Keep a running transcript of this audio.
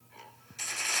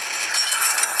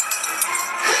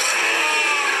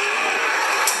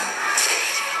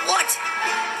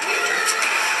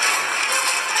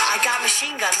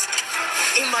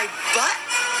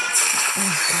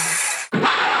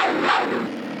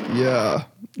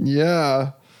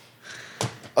Yeah.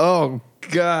 Oh,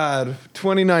 God.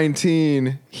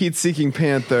 2019, Heat-Seeking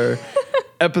Panther,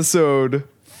 episode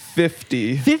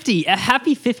 50. 50, a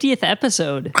happy 50th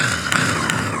episode.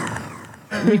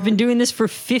 We've been doing this for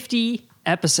 50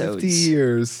 episodes. 50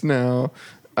 years now.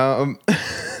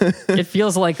 It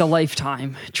feels like a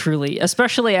lifetime, truly,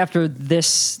 especially after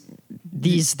this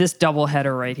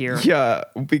doubleheader right here. Yeah,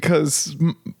 because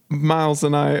Miles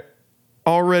and I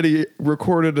already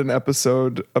recorded an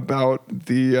episode about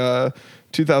the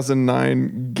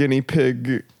 2009 guinea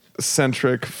pig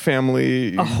centric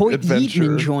family A Hoyt adventure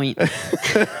Yeatman joint.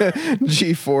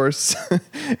 G-Force,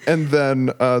 and then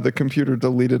the computer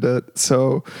deleted it.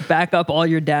 So Back up all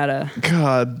your data.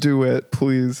 God, do it,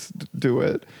 please do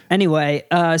it. Anyway,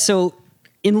 so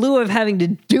in lieu of having to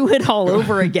do it all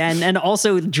over again and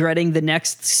also dreading the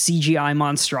next CGI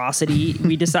monstrosity,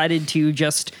 we decided to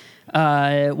just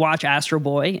watch Astro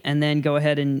Boy and then go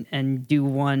ahead and do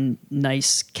one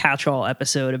nice catch-all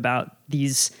episode about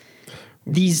these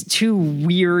two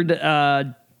weird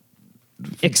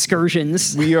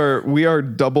excursions. We are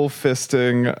double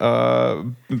fisting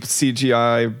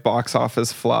CGI box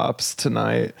office flops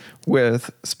tonight with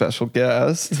special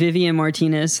guest Vivian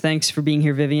Martinez. Thanks for being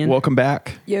here, Vivian. Welcome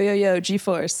back. Yo,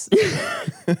 G-Force.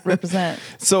 Represent.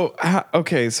 So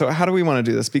how do we want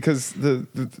to do this? Because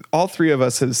all three of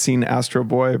us have seen Astro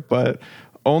Boy, but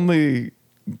only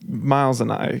Miles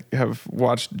and I have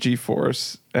watched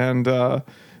G-Force, and I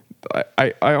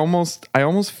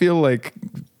almost feel like,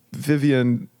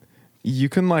 Vivian, you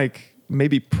can like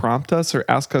maybe prompt us or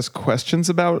ask us questions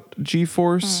about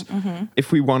G-Force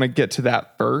if we want to get to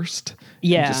that first.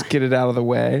 Yeah. And just get it out of the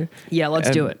way. Yeah, let's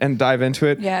do it. And dive into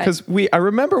it. Yeah. Because I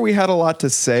remember we had a lot to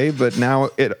say, but now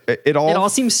it all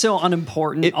seems so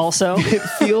unimportant also.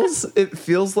 it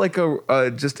feels like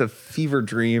just a fever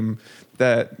dream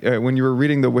that when you were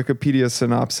reading the Wikipedia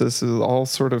synopsis, it all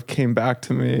sort of came back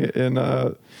to me in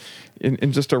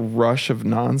just a rush of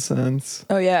nonsense.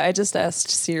 Oh, yeah. I just asked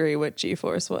Siri what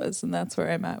G-Force was, and that's where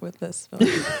I'm at with this film.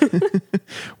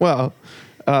 Well,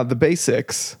 the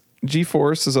basics.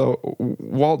 G-Force is a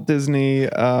Walt Disney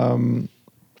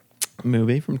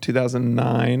movie from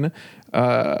 2009,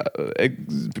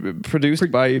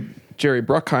 produced by Jerry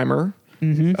Bruckheimer.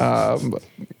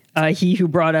 He who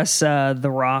brought us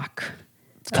The Rock,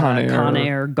 Con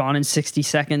Air, Gone in 60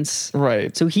 Seconds.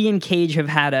 Right. So he and Cage have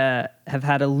had a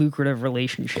lucrative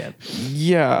relationship.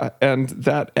 Yeah, and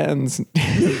that ends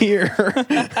here.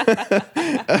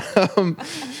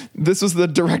 This was the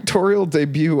directorial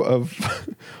debut of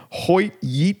Hoyt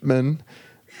Yeatman.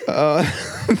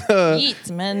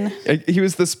 Yeatman. He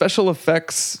was the special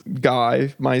effects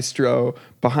guy, maestro,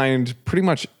 behind pretty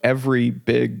much every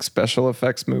big special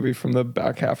effects movie from the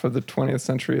back half of the 20th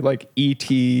century, like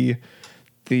E.T.,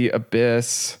 The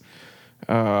Abyss,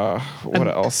 what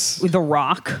else? The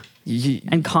Rock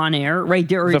and Con Air, right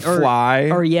there. The Fly.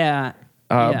 Or yeah.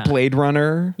 Blade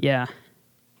Runner. Yeah.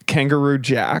 Kangaroo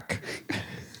Jack.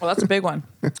 Well, that's a big one.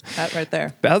 That right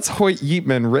there. That's Hoyt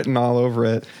Yeatman written all over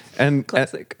it. And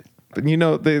Classic. But you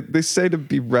know, they say to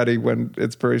be ready when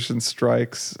inspiration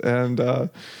strikes. And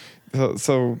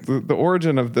so the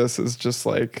origin of this is just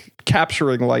like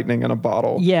capturing lightning in a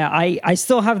bottle. Yeah, I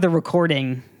still have the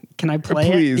recording. Can I play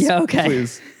Please, it? Yeah, okay.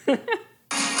 Please. So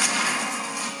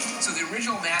the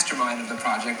original mastermind of the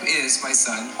project is my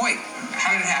son, Hoyt.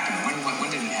 How did it happen? When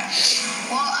did it happen?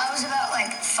 Well, I was about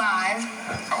like 5.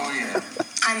 How old are you?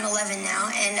 I'm 11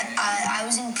 now, and I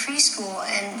was in preschool,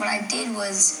 and what I did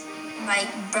was I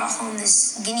brought home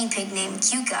this guinea pig named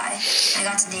Cute Guy. I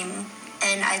got to name him.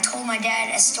 And I told my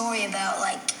dad a story about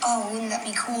like, oh, wouldn't that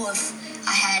be cool if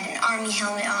I had an army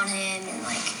helmet on him and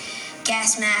like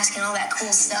gas mask and all that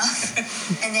cool stuff.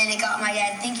 And then it got my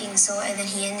dad thinking, and then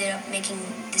he ended up making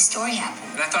the story happen.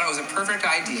 And I thought it was a perfect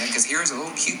idea because here's a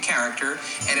little cute character,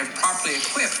 and if properly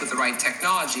equipped with the right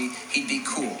technology, he'd be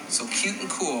cool. So cute and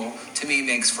cool, to me,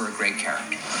 makes for a great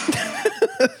character.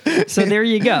 So there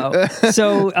you go.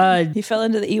 So He fell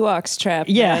into the Ewoks trap.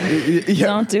 Yeah. Man.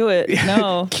 Don't do it.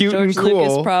 No. Cute George and cool.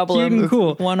 Lucas problem. Cute and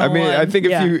cool. 101. I mean, I think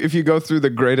Yeah. if you go through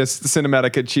the greatest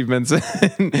cinematic achievements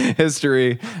in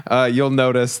history, you'll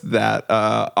notice that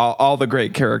all the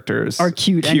great characters Are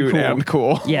cute and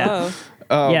cool. Yeah.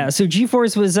 Oh. Yeah, so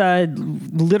G-Force was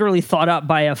literally thought up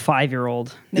by a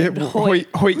 5-year-old. Named Hoyt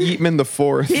Yeatman the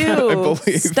Fourth, I Ew,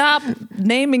 believe. stop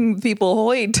naming people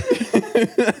Hoyt.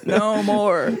 No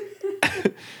more.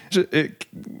 It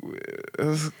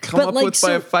was come But, up like, with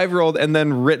by a 5-year-old and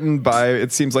then written by,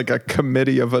 it seems like, a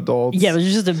committee of adults. Yeah,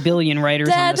 there's just a billion writers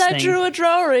on Dad, this I thing. drew a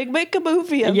drawing. Make a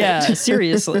movie of Yeah, it.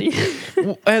 seriously.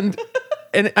 And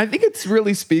and I think it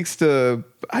really speaks to,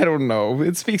 I don't know,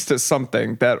 it speaks to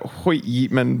something that Hoyt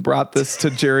Yeatman brought this to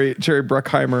Jerry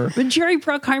Bruckheimer. But Jerry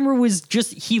Bruckheimer was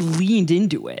he leaned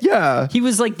into it. Yeah. He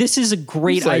was like, this is a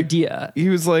great He's like- idea. He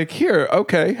was like, here,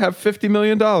 okay, have $50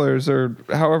 million or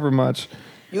however much.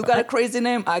 You got a crazy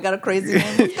name. I got a crazy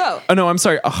name. Let's go. Oh no, I'm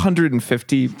sorry,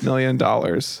 $150 million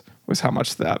was how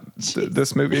much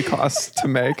this movie cost to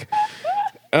make.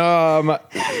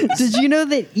 Did you know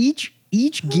that each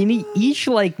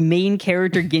like main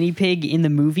character guinea pig in the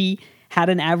movie had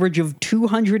an average of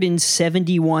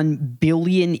 271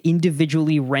 billion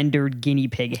individually rendered guinea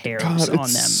pig hairs God, on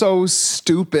it's them? so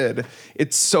stupid.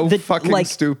 It's so fucking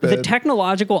stupid. The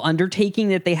technological undertaking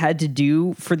that they had to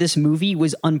do for this movie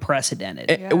was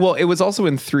unprecedented. Well, it was also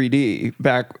in 3D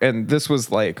back, and this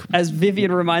was like As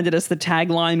Vivian reminded us, the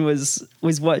tagline was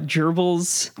what?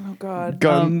 Gerbils, Oh God.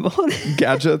 gun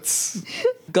gadgets.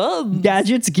 Guns.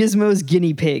 gadgets, gizmos,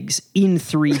 guinea pigs in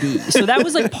 3D. So that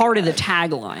was like part of the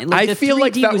tagline. Like I the feel 3D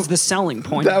like that was the selling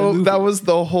point. That of the was, movie. that was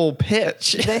the whole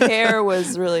pitch. The hair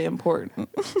was really important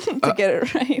to get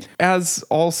it right. As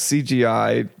all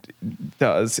CGI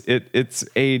does, it's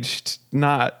aged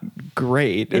not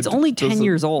great. It's It only 10 doesn't-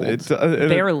 years old,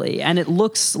 barely. and it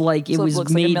looks like it So it was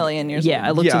looks like a made million years Yeah, old.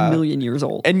 it looks Yeah. a million years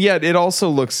old. And yet it also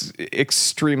looks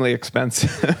extremely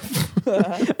expensive.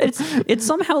 It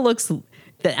somehow looks,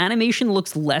 the animation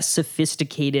looks less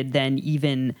sophisticated than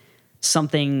even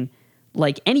something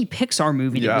like any Pixar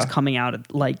movie that was Yeah. coming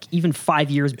out like even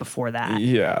 5 years before that.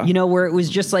 Yeah. You know, where it was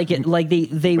just like it, like they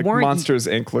Like weren't Monsters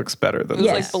Inc. looks better than It was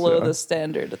Yes. like below yeah. the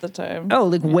standard at the time. Oh,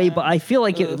 like way, but I feel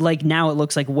like it, like now it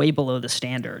looks like way below the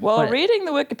standard. Well, But- reading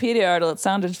the Wikipedia article, it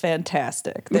sounded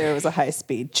fantastic. There was a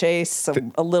high-speed chase.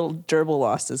 A little gerbil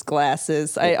lost his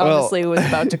glasses. I honestly was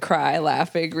about to cry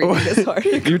laughing reading this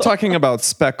article. You're talking about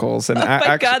speckles and Oh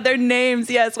my God, their names.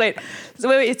 Yes, wait. So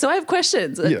I have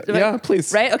questions. Yeah,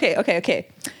 please. Right? Okay.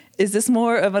 Is this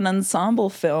more of an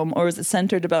ensemble film, or is it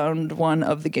centered around one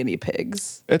of the guinea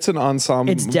pigs? It's an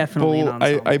ensemble. It's definitely an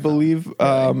ensemble I believe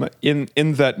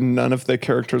in that none of the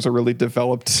characters are really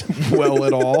developed well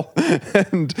at all,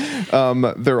 and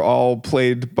they're all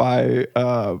played by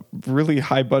really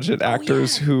high budget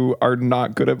actors who are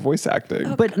not good at voice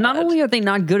acting. But not only are they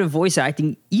not good at voice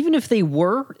acting, even if they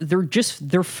were,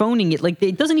 they're phoning it. Like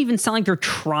it doesn't even sound like they're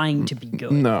trying to be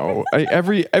good. No,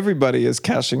 everybody is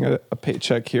cashing a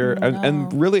paycheck here,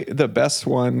 and really the best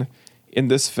one in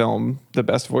this film, the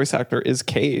best voice actor is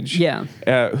Cage,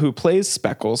 who plays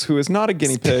Speckles, who is not a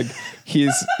guinea pig.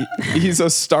 He's a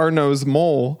star-nosed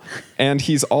mole, and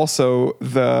he's also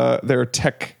their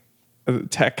tech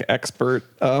expert.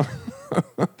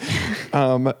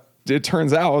 It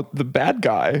turns out the bad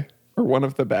guy, or one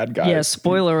of the bad guys. Yeah,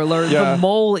 spoiler alert. Yeah. The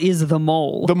mole is the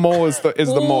mole. The mole is the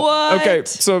mole. What? Okay,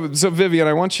 so Vivian,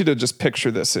 I want you to just picture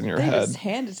this in your They head. just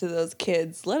hand it to those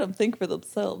kids. Let them think for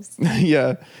themselves.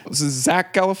 Yeah. So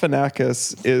Zach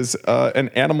Galifianakis is an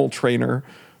animal trainer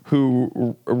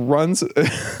who runs an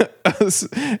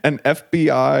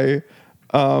FBI.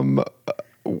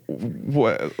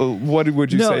 What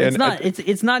would you no, say? it's not.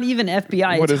 It's not even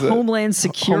FBI. What it's is it? Homeland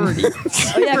Security.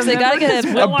 Oh, yeah, because they got to get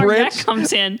Will a Arnett branch-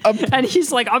 comes in and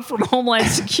he's like, "I'm from Homeland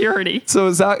Security."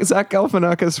 So Zach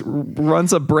Galifianakis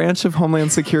runs a branch of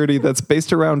Homeland Security that's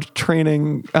based around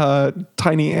training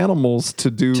tiny animals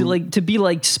to do to be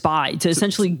like spy, to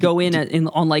essentially go in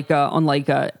on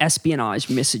espionage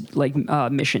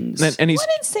missions. and he's What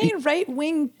insane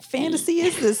right-wing fantasy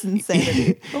is this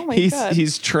insanity? Oh my God.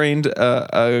 he's trained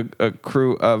a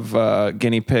crew of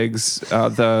guinea pigs.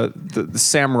 The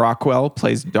Sam Rockwell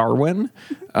plays Darwin,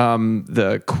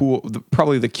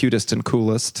 probably the cutest and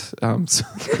coolest.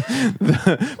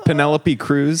 Penelope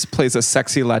Cruz plays a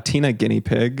sexy Latina guinea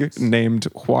pig named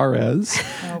Juarez,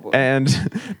 and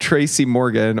Tracy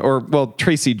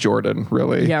Jordan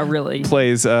really, Yeah, really.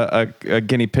 plays a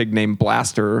guinea pig named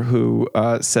Blaster who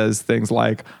says things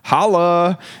like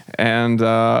 "holla" and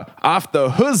 "off the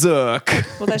hoozook."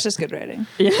 Well, that's just good writing.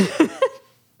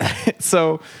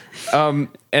 So,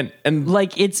 and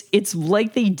Like it's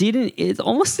like they didn't. It's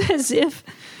almost as if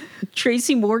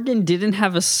Tracy Morgan didn't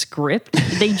have a script.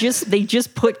 They just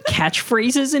put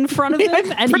catchphrases in front of him,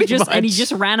 and he pretty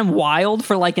just ran him wild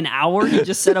for like an hour. He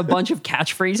just said a bunch of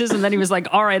catchphrases, and then he was like,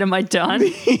 "All right, am I done?" 2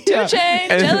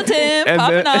 Chainz, gelatin, and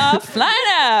popping then- off, flying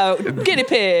out, guinea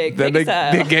pig, then piggy they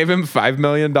style. gave him $5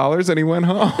 million and he went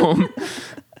home.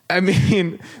 I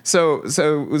mean, so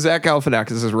Zach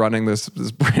Galifianakis is running this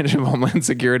branch of Homeland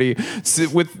Security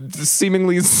with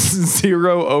seemingly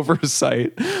zero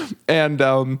oversight, and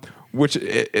which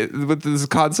with this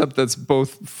concept that's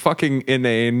both fucking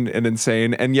inane and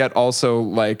insane, and yet also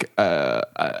like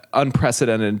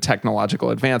unprecedented technological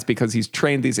advance, because he's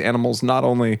trained these animals not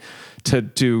only to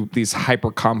do these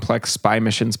hyper complex spy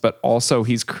missions, but also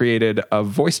he's created a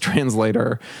voice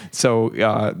translator, so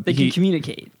They can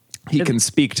communicate. He can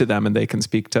speak to them and they can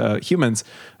speak to humans.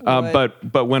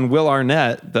 But when Will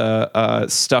Arnett, the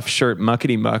stuffed shirt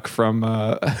muckety muck from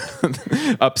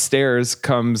upstairs,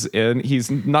 comes in, he's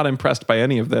not impressed by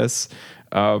any of this.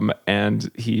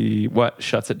 And he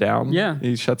shuts it down. Yeah.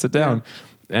 He shuts it down.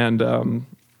 Yeah. And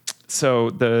so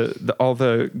the all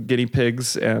the guinea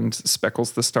pigs and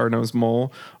Speckles the star-nosed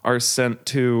mole are sent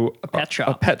to A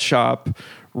pet shop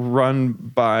run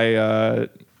by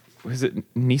was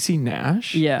it Niecy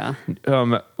Nash? Yeah.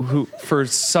 Who for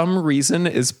some reason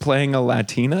is playing a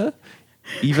Latina,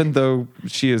 even though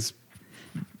she is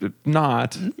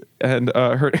not. And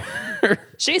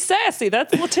She's sassy.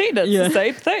 That's Latina. It's the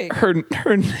same thing.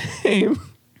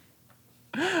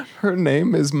 Her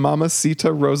name is Mamacita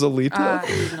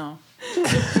Rosalita. No.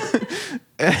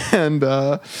 And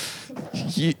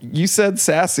you said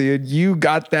sassy, and you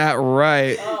got that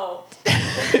right. Oh.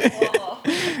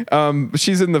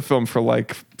 She's in the film for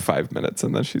like 5 minutes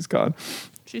and then she's gone.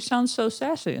 She sounds so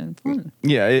sassy and fun.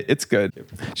 Yeah, it's good.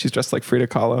 She's dressed like Frida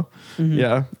Kahlo. Mm-hmm.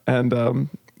 Yeah, and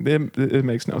it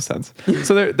makes no sense.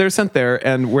 So they're sent there,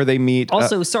 and where they meet.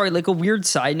 Also, sorry, like a weird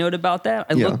side note about that.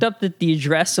 I looked up the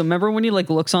address. So remember when he like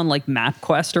looks on like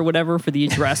MapQuest or whatever for the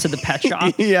address of the pet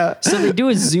shop? Yeah. So they do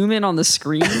a zoom in on the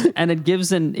screen, and it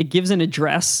gives an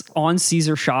address on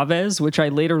Cesar Chavez, which I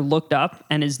later looked up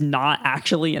and is not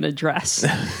actually an address.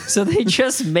 So they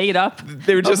just made up.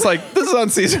 They were just like, this is on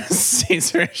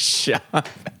Caesar shop.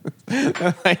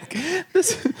 Like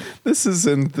this is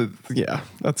in the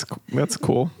that's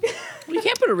cool. You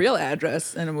can't put a real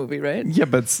address in a movie, right? Yeah,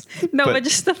 but But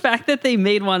just the fact that they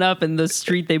made one up and the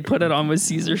street they put it on was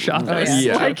Cesar Chavez.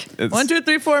 yeah, Like, it's- 1, 2,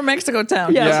 3, 4, Mexico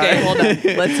Town. Yeah. Okay, hold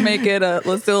on. Let's make it.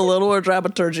 Let's do a little more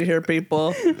dramaturgy here,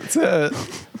 people. it's a.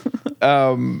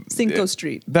 Cinco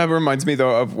Street. That reminds me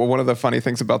though of one of the funny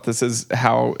things about this is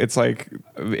how it's like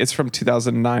it's from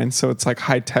 2009, so it's like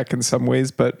high tech in some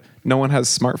ways, but no one has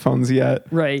smartphones yet.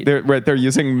 Right. They're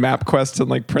using MapQuest and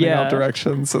like printing out Yeah.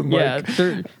 directions and yeah,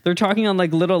 like they're talking on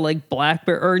like little like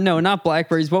Blackberry, or no, not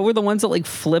Blackberries. What were the ones that like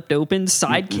flipped open?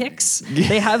 Sidekicks.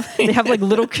 They have like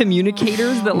little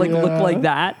communicators that like look like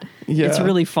that. Yeah. It's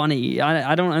really funny.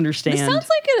 I don't understand. This sounds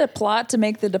like a plot to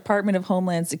make the Department of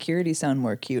Homeland Security sound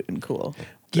more cute and cool.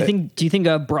 Do you think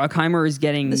Bruckheimer is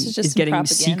getting This is just some getting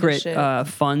propaganda secret shit.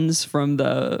 Funds from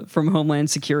Homeland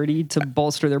Security to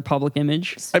bolster their public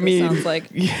image? I mean, sounds like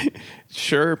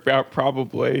sure,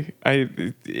 probably.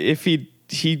 If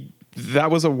he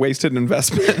that was a wasted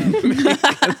investment.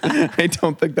 I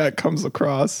don't think that comes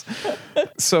across.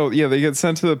 So yeah, they get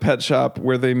sent to the pet shop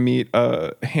where they meet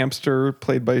a hamster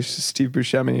played by Steve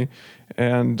Buscemi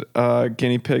and a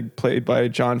guinea pig played by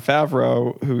Jon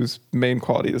Favreau, whose main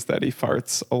quality is that he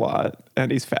farts a lot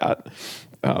and he's fat.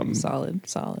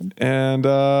 solid. And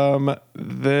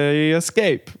they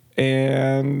escape,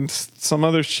 and some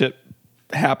other shit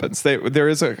happens. There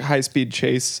is a high-speed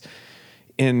chase.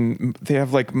 They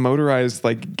have like motorized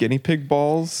like guinea pig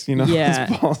balls, you know, Yeah.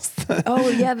 those balls that, Oh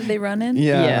yeah, that they run in.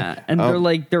 Yeah, and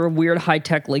they're weird high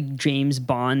tech like James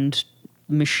Bond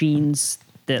machines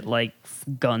that like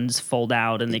guns fold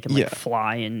out and they can like Yeah.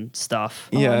 fly and stuff.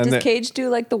 yeah, and Does that, Cage do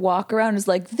like the walk around? Is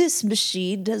like this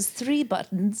machine does 3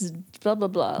 buttons, blah blah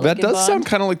blah. that like in does Bond? sound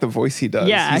kind of like the voice he does.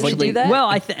 Yeah, He's like- actually. do that?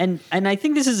 Well, and I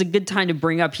think this is a good time to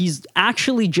bring up. He's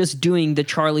actually just doing the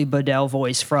Charlie Bedell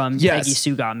voice from Yes. Peggy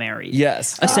Sue Got Married.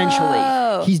 Yes. essentially,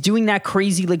 Oh. he's doing that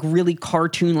crazy, like really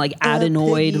cartoon, like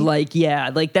adenoid, Peggy.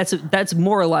 like like that's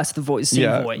more or less the voice,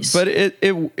 same voice. But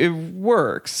it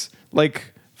works.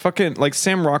 Like fucking like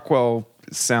Sam Rockwell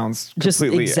sounds just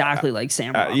completely exactly like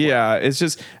Sam Rockwell. yeah, it's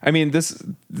just, I mean, this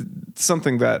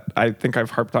something that I think I've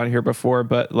harped on here before,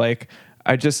 but like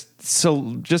just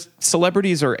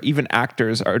celebrities or even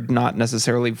actors are not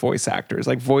necessarily voice actors.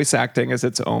 Like voice acting is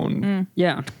its own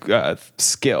Yeah.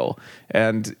 skill,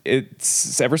 and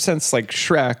it's ever since like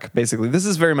Shrek. Basically, this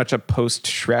is very much a post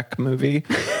Shrek movie.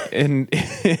 And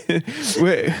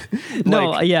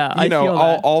No, yeah, I you know, feel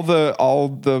that. all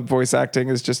the voice acting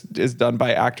is done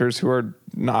by actors who are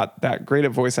not that great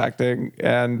at voice acting,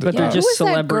 and But they're Who just was that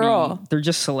celebrity. girl? They're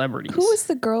just celebrities. Who was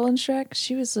the girl in Shrek?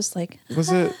 She was just like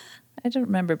was it I don't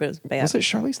remember, but it was bad. was it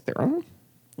Charlize Theron?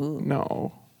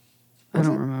 No. I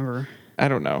don't remember. I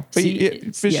don't know, but, See,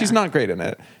 but she's not great in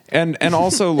it, and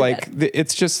also like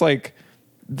it's just like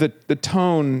the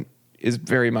tone is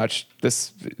very much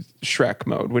this Shrek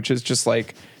mode, which is just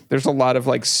like there's a lot of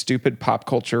like stupid pop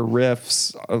culture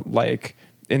riffs, like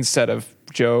instead of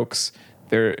jokes,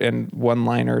 there and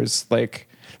one-liners. Like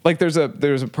there's a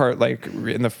part like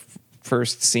in the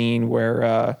first scene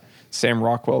where Sam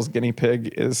Rockwell's guinea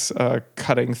pig is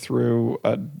cutting through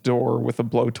a door with a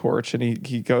blowtorch, and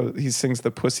he sings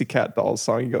the Pussycat Dolls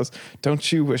song. He goes,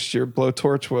 "Don't you wish your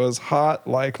blowtorch was hot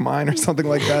like mine," or something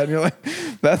like that. And you're like,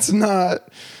 that's not.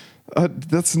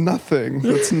 That's nothing.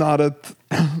 That's not a.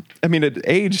 I mean, it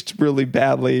aged really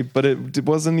badly, but it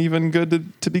wasn't even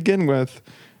good to begin with.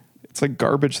 It's like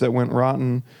garbage that went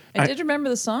rotten. I did remember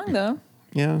the song though.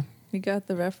 Yeah. You got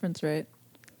the reference right,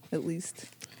 at least.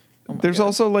 Oh There's God.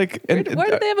 also like. Why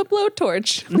do they have a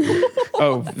blowtorch?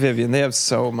 Oh, Vivian, they have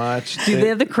so much. Dude, they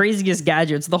have the craziest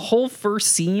gadgets. The whole first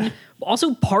scene.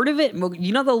 Also, part of it,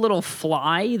 you know, the little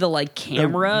fly, the like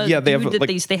camera. Yeah, they dude, have, that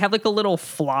like- they have like a little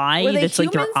fly Were they that's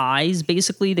like their humans? eyes,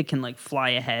 basically, that can like fly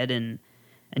ahead and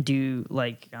do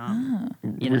like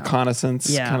you know. Reconnaissance.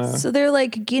 Yeah. Kind of. So they're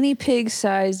like guinea pig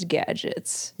sized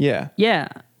gadgets. Yeah. Yeah.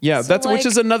 Yeah, So, that's which like-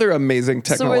 is another amazing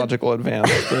technological advance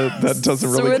that doesn't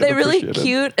really. So were get they really appreciated.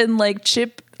 cute and like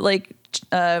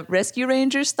Rescue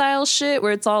Ranger style shit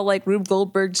where it's all like Rube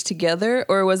Goldberg's together,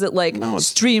 or was it like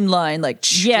streamlined like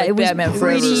Yeah, like it was Batman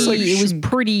pretty. Forever? It was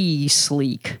pretty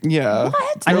sleek. Yeah.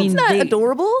 What? I mean, That's not they-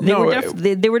 adorable. They, No, were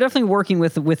they were definitely working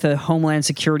with a Homeland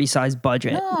Security sized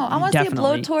budget. No, I want to see a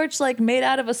Definitely. blowtorch like made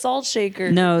out of a salt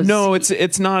shaker. No,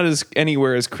 it's not as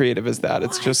anywhere as creative as that.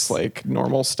 It's just like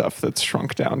normal stuff that's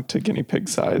shrunk down to guinea pig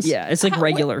size. Yeah, it's like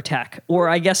regular tech, or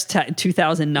I guess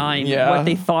 2009. Yeah. What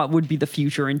they thought would be the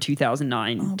future in 2009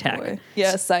 tech. Boy.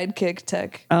 Yeah, sidekick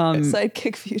tech.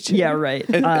 Sidekick future. Yeah, right.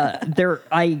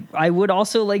 I would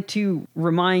also like to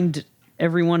remind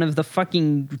everyone of the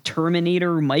fucking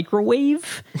Terminator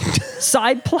microwave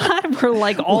side plot where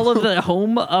like all of the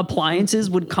home appliances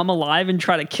would come alive and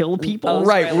try to kill people.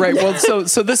 Right. Well,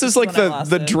 so this is like when I lost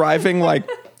the it. driving like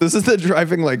this is the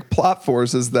driving like plot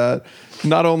force is that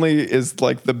not only is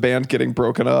like the band getting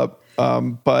broken up,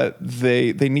 but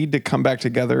they need to come back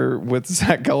together with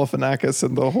Zach Galifianakis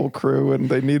and the whole crew, and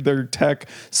they need their tech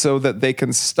so that they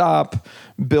can stop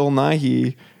Bill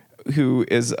Nighy, who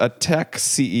is a tech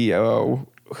CEO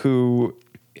who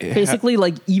Basically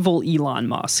like evil Elon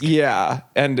Musk. yeah,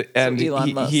 and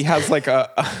Elon Musk. he has like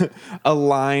a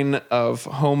line of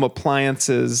home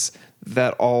appliances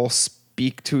that all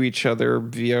speak to each other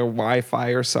via Wi-Fi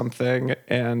or something,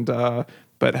 and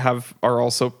but are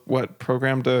also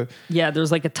programmed to. Yeah,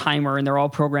 there's like a timer, and they're all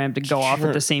programmed to go off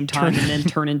at the same time, and then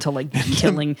turn into like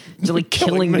killing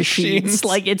machines. machines.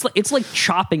 Like it's like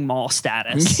chopping mall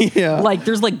status. Yeah. like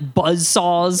there's like buzz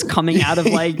saws coming out of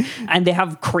like, and they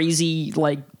have crazy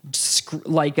like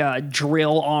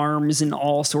drill arms and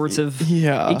all sorts of.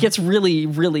 Yeah. It gets really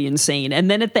really insane,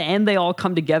 and then at the end they all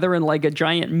come together in like a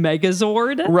giant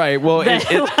Megazord. Right. Well, That,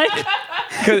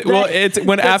 it's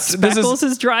when after this Speckles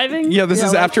is driving. yeah, this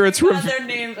is after it's their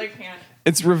names, I can't.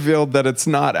 it's revealed that it's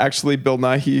not actually Bill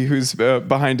Nighy who's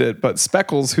behind it, but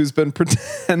Speckles, who's been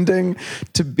pretending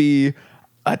to be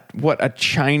a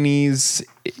Chinese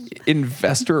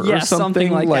investor or Yeah, something,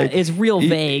 something like that. It's real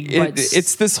vague, but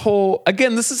it's this whole,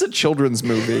 again, this is a children's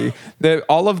movie.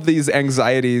 All of these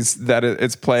anxieties that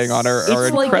it's playing on are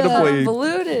It's like, incredibly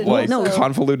convoluted. like Well, no.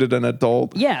 convoluted and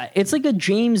adult. Yeah, it's like a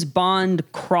James Bond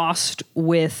crossed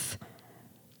with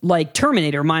like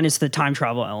Terminator minus the time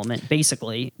travel element,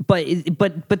 basically.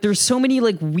 But there's so many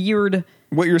like weird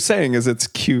What you're saying is it's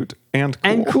cute and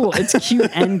cool. and cool. It's cute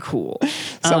and cool.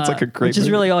 Sounds like a great which is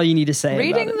movie. really all you need to say.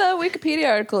 Reading about the Wikipedia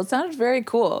article, it sounded very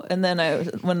cool. And then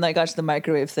when I got to the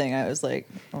microwave thing, I was like,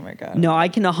 oh my God. it. No, I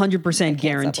can 100% stop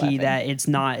guarantee laughing. that it's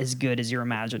not as good as you're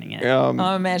imagining it. I'm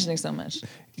imagining so much.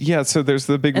 Yeah, so there's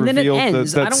the big And then it reveal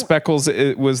ends. I that don't- Speckles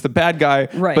was the bad guy,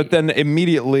 Right. but then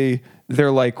immediately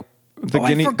they're like,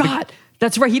 I forgot.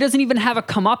 That's right. He doesn't even have a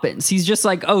comeuppance. He's just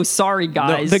like, oh, sorry,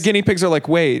 guys. The guinea pigs are like,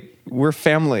 wait, we're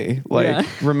family. Like, Yeah.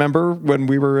 remember when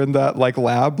we were in that like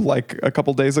lab like a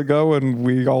couple days ago and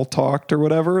we all talked or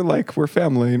whatever? Like, we're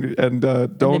family, and he has to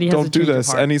don't do change this.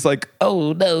 apart. And he's like,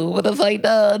 oh no, what have I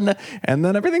done? And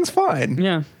then everything's fine.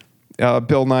 yeah.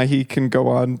 Bill Nighy can go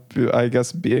on, I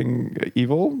guess, being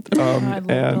evil, I love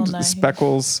Bill and Nighy.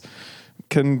 Speckles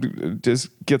just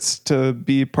gets to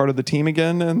be part of the team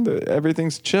again, and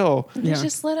everything's chill. Yeah.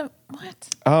 Just let him.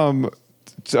 What?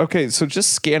 Okay, so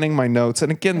just scanning my notes,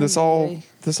 and again, this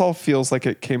all feels like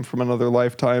it came from another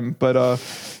lifetime. But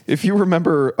if you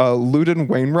remember, Ludin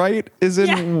Wainwright is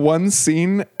in one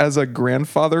scene as a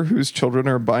grandfather whose children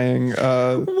are buying.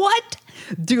 What?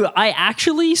 Dude, I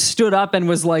actually stood up and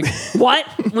was like, what?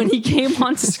 When he came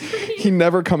on screen. He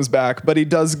never comes back, but he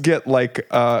does get like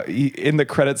in the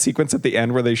credit sequence at the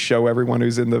end where they show everyone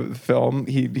who's in the film.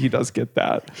 He does get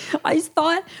that. I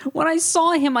thought when I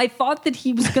saw him, I thought that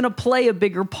he was going to play a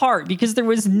bigger part because there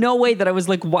was no way that I was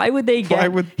like, why would they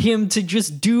get him to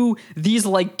just do these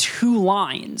like 2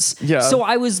 lines? Yeah. So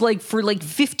I was like, for like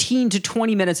 15 to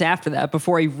 20 minutes after that,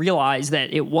 before I realized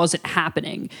that it wasn't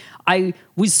happening, I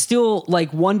was still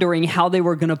like wondering how they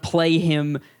were going to play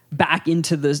him back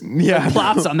into the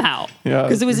plot somehow. Yeah.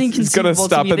 Because it was inconceivable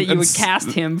to me that you would and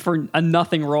cast him for a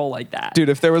nothing role like that. Dude,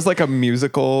 if there was like a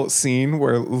musical scene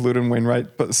where Ludin Wainwright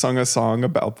sung a song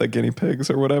about the guinea pigs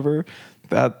or whatever,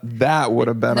 that would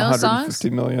have been No 150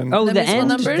 million. Oh, The the musical end.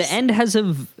 numbers? The end has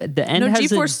a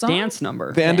G-Force a song? dance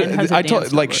number. The end, The end has a I told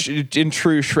dance like number. in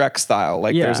true Shrek style,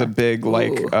 like Yeah. there's a big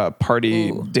like Ooh.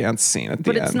 party dance scene at the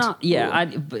But end. it's not. Yeah,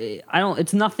 I don't.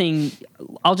 It's nothing.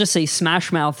 I'll just say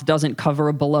Smash Mouth doesn't cover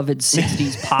a beloved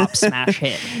 '60s pop smash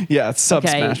hit. Yeah, it's sub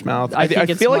Okay, Smash Mouth. I I think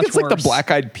it's feel like much it's like the worse.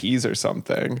 Black Eyed Peas or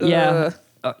something. Yeah.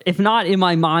 If not in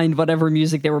my mind, whatever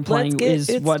music they were playing get is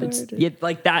it what it's started.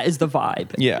 like. That is the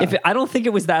vibe. Yeah. I don't think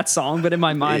it was that song, but in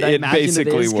my mind, I It imagine it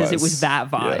basically is because it was. was that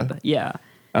vibe. Yeah.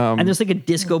 And there's like a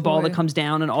disco ball that comes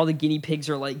down, and all the guinea pigs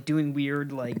are like doing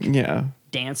weird like Yeah.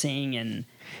 dancing, and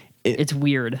it's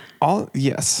weird.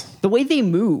 Yes. The way they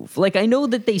move, like I know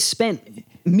that they spent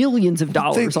millions of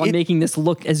dollars on making this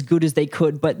look as good as they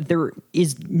could, but there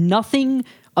is nothing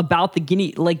about the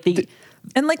guinea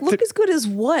And like, look as good as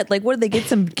what? Like, what did they get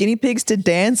some guinea pigs to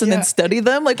dance and Yeah. then study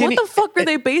them? Like, Guinea- what the fuck are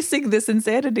they basing this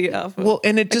insanity off of? Well,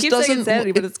 and it I just keep saying doesn't.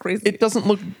 insanity, but it's crazy. It doesn't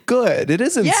look good. It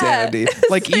is insanity.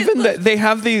 Like even they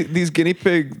have these guinea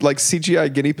pig like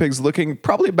CGI guinea pigs looking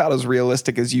probably about as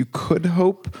realistic as you could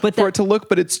hope But for that- it to look,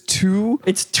 but it's too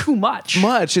it's too much.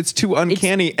 It's too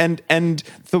uncanny, and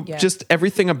just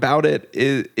everything about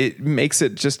it makes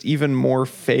it just even more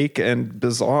fake and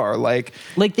bizarre. Like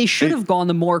Like they should have gone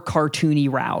the more cartoony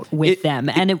route with them,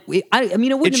 and I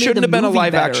mean, it wouldn't shouldn't have have made been the a movie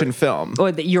live better. action film. Oh,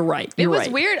 you're right. It You're was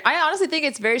right. weird. I honestly think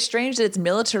it's very strange that it's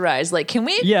militarized. Like, can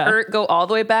we Yeah. go all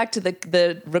the way back to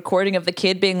the recording of the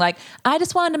kid being like, I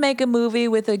just wanted to make a movie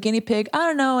with a guinea pig, I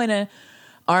don't know, in a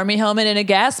army helmet and a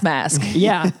gas mask.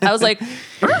 Yeah. I was like,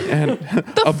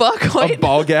 the fuck? A Wait.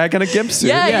 ball gag and a gimp suit.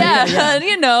 Yeah. And,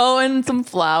 you know, and some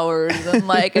flowers and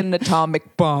like an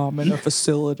atomic bomb in a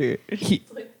facility. Like,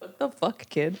 what the fuck,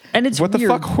 kid? And it's What the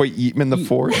weird. fuck, Hoyt Eatman the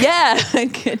Fourth? Yeah.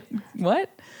 Kid. What?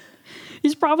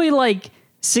 He's probably like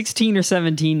 16 or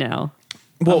 17 now.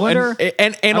 Well, I wonder,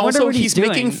 and I wonder also what he's doing.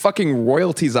 making fucking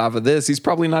royalties off of this. He's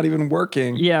probably not even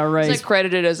working. Yeah, right. He's like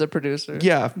credited as a producer.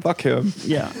 Yeah, fuck him.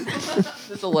 yeah.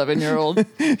 This 11-year-old.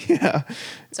 Yeah,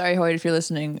 Sorry, Hoyt, if you're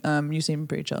listening. You seem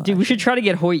pretty chill. Dude, we should try to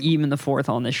get Hoyt Eamon the Fourth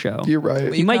on this show. you're right.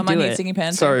 Will you might come do on it. Eat Singing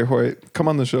Panther? Sorry, Hoyt. Come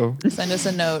on the show. Send us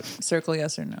a note. Circle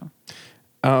yes or no.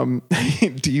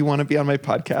 Do you want to be on my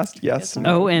podcast? Yes.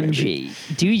 No, maybe.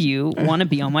 OMG. Do you want to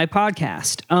be on my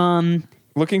podcast?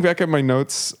 Looking back at my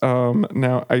notes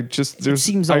now,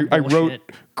 seems all I wrote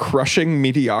bullshit. crushing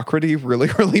mediocrity really,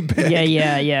 really big.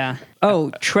 Yeah.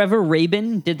 Oh, Trevor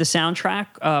Rabin did the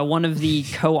soundtrack. One of the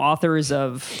co-authors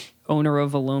of Owner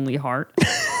of a Lonely Heart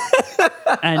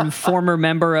and former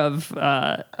member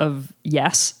of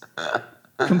Yes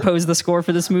composed the score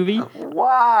for this movie.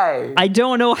 Why? I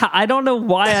don't know how. I don't know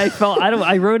why I felt.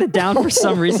 I wrote it down for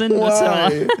some reason.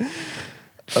 Why?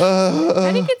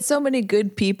 How do you get so many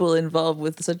good people involved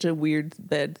with such a weird,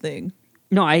 bad thing?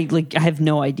 No, I have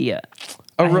no idea.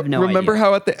 I have no Remember idea.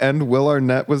 how at the end Will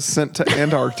Arnett was sent to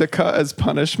Antarctica as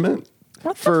punishment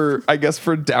for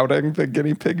doubting the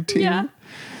guinea pig team? Yeah.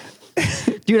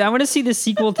 Dude, I want to see the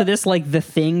sequel to this, like The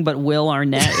Thing, but Will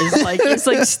Arnett is like it's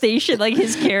like stationed, like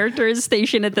his character is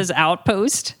stationed at this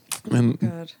outpost.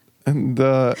 God. And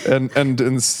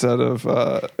instead of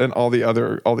and all the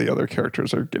other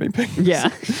characters are guinea pigs. Yeah.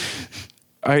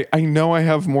 I know I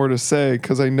have more to say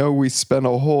because I know we spent a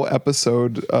whole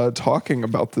episode talking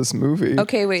about this movie.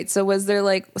 Okay, wait. So was there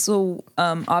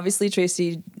obviously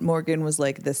Tracy Morgan was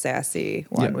like the sassy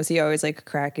one. Yeah. Was he always like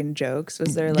cracking jokes?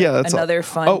 Was there like Yeah, that's another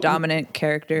fun oh, dominant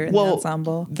character in the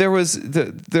ensemble? There was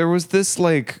this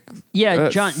like Yeah,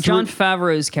 John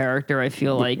Favreau's character, I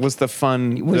feel like was the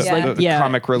fun was the, like the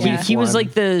comic relief. He was one.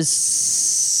 like the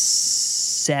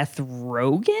Seth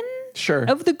Rogen Sure.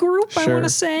 of the group, I Sure. want to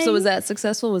say. So was that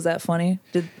successful? Was that funny?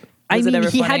 I was it mean, ever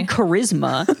he funny? had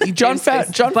charisma. John But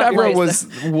Favreau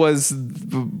like was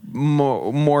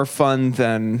more fun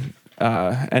than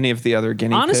any of the other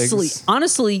guinea pigs.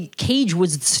 Honestly, Cage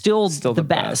was still the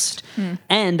best.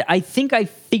 And I think I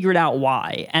figured out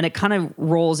why. And it kind of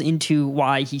rolls into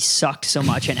why he sucked so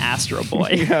much in Astro Boy.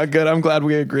 Yeah, good. I'm glad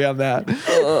we agree on that.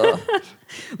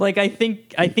 Like, I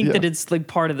think that it's like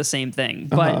part of the same thing.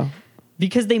 But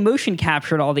because they motion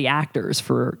captured all the actors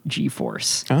for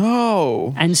G-Force.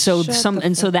 Oh. And so the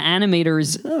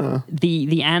animators,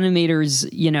 the animators,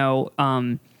 you know,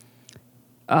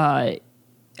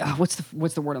 what's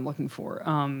the word I'm looking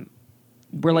for?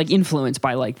 We're like influenced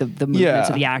by like the movements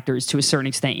of the actors to a certain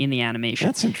extent in the animation.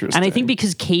 That's interesting. And I think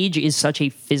because Cage is such a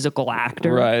physical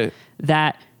actor, right,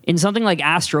 that in something like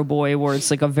Astro Boy, where it's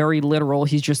like a very literal,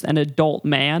 he's just an adult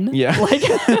man. Yeah. Like,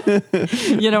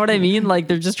 you know what I mean? Like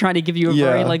they're just trying to give you a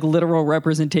very like literal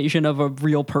representation of a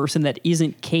real person that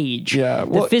isn't Cage. Yeah.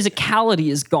 Well, the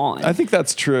physicality is gone. I think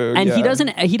that's true. And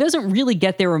he doesn't really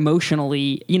get there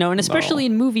emotionally, you know, and especially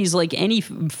in movies like any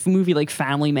movie like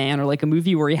Family Man, or like a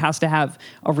movie where he has to have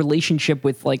a relationship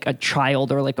with like a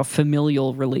child or like a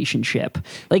familial relationship.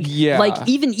 Like, like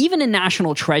even in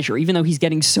National Treasure, even though he's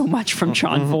getting so much from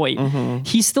Jon Voight,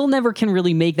 he still never can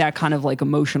really make that kind of like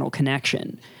emotional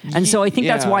connection. And so I think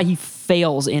that's why he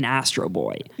fails in Astro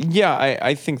Boy. Yeah,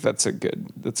 I think that's a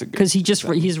good because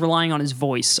he's relying on his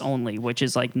voice only, which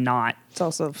is like not. It's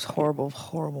also a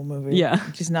horrible movie. Yeah,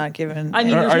 he's not given. I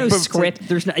mean, there's no script.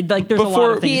 There's a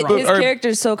lot of things wrong. His character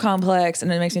is so complex,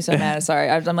 and it makes me so mad. Sorry,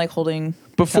 I'm like holding.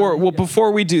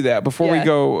 Before we do that, before we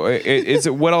go, is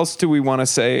it what else do we want to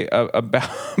say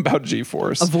about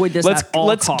G-Force? Avoid this. Let's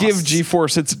costs. give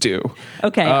G-Force its due.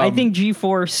 Okay, I think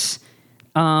G-Force.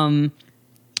 I'd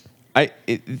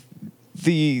give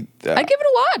it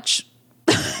a watch.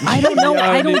 I don't know.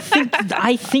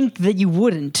 I think that you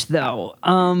wouldn't though.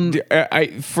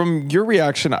 From your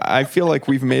reaction, I feel like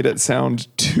we've made it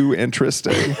sound too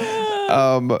interesting.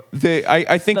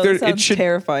 I think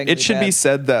it should be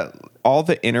said that all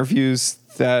the interviews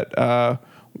that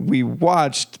we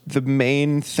watched, the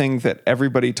main thing that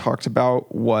everybody talked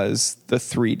about was the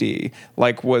 3D.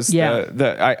 Like,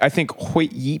 I think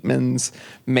Hoyt Yeatman's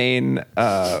main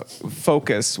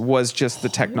focus was just the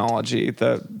technology.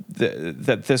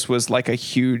 That this was like a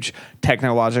huge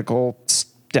technological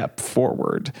step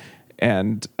forward.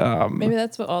 And maybe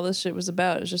that's what all this shit was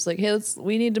about. It's just like, hey,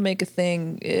 we need to make a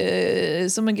thing.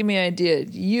 Someone give me an idea.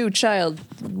 You, child,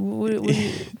 what do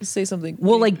you say something?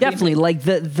 Well, like definitely, like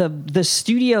the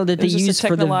studio that they use for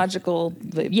the technological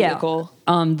vehicle.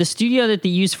 The studio that they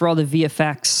use for all the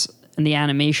VFX and the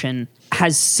animation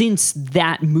has since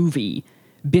that movie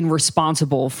been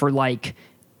responsible for like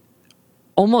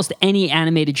almost any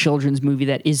animated children's movie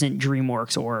that isn't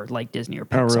DreamWorks or like Disney or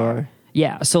Pixar. Oh, really?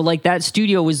 Yeah, so like that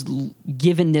studio was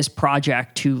given this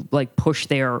project to like push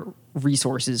their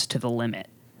resources to the limit.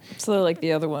 So they're like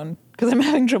the other one, because I'm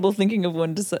having trouble thinking of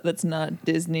one that's not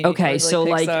Disney. Okay, or like so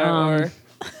Pixar or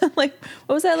like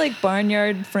what was that like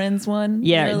Barnyard Friends one?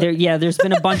 Yeah, there's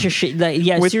been a bunch of shit. Like,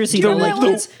 seriously,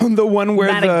 the one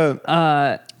where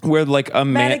where like a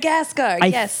Madagascar.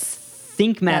 I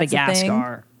think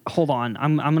Madagascar. Hold on,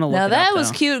 I'm gonna look. Now that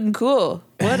was though. Cute and cool.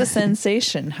 What a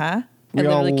sensation, huh? I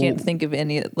literally can't think of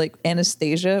any, like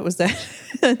Anastasia. Was that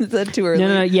is that too early?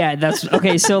 No, yeah, that's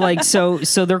okay. So like, so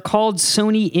they're called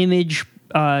Sony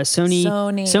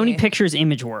Pictures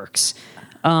Imageworks,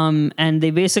 and they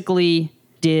basically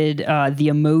did the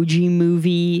Emoji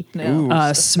Movie,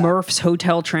 Smurfs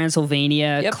Hotel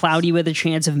Transylvania, Cloudy with a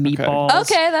Chance of Meatballs.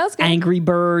 Okay, that was good. Angry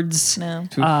Birds. No.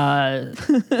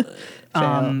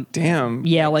 Damn.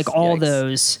 Yeah, like all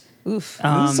those. Oof.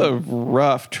 This is a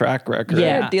rough track record.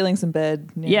 Yeah. Dealing's in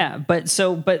bed. Yeah, but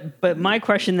my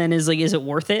question then is like, is it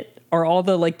worth it? Are all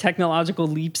the like technological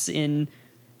leaps in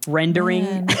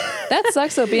rendering that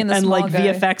sucks though, being the and small like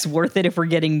guy. VFX worth it if we're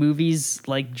getting movies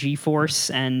like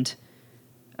G-Force and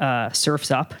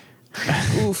Surf's Up?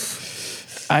 Oof.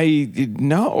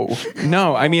 No.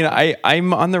 I mean,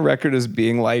 I'm on the record as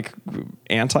being like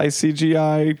anti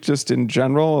CGI just in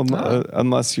general,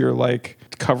 unless you're like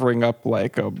covering up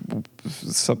like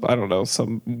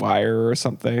some wire or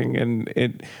something,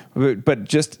 but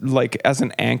just like as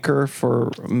an anchor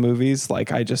for movies,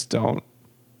 like I just don't.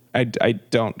 I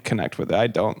don't connect with it. I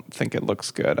don't think it looks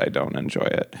good. I don't enjoy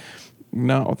it.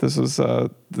 No, this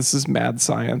is mad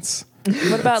science.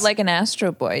 What about like an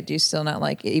Astro Boy? Do you still not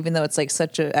like it? Even though it's like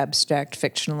such a abstract,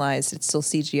 fictionalized, it's still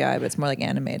CGI, but it's more like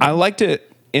animated. I liked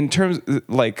it in terms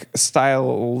like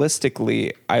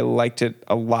stylistically. I liked it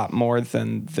a lot more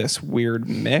than this weird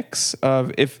mix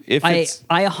of if it's.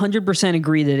 I 100%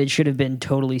 agree that it should have been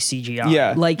totally CGI.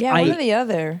 Yeah, like one or the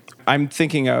other. I'm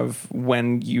thinking of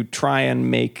when you try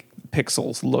and make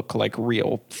pixels look like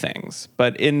real things.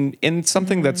 But in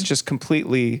something that's just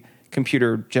completely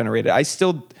computer generated, I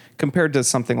still, compared to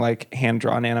something like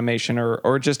hand-drawn animation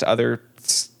or just other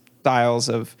styles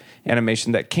of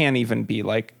animation that can't even be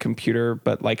like computer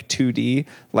but like 2D,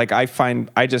 like I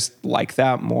just like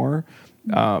that more.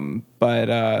 But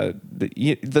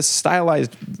the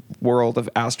stylized world of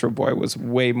Astro Boy was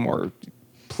way more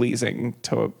pleasing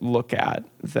to look at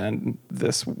than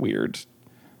this weird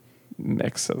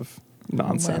mix of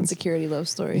nonsense. Homeland Security love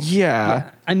story.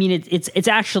 Yeah. I mean, it's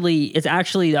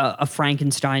actually a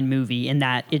Frankenstein movie in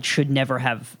that it should never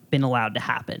have been allowed to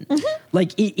happen.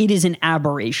 Like it is an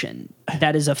aberration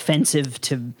that is offensive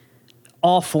to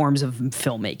all forms of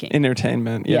filmmaking.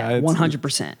 Entertainment. Yeah, it's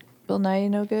 100%. Bill Nye,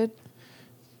 no good.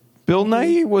 Bill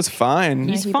Nye was fine.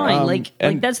 He's fine. Like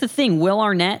and that's the thing. Will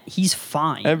Arnett, he's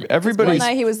fine. Bill everybody's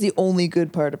Nye, he was the only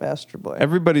good part of Astro Boy.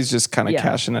 everybody's just kind of Yeah.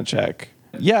 cashing a check.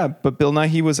 Yeah, but Bill Nye,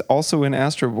 he was also in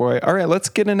Astro Boy. All right, let's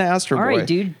get into Astro All Boy. right,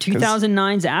 dude.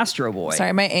 2009's Astro Boy.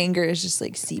 Sorry, my anger is just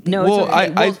like seeping. No, Well,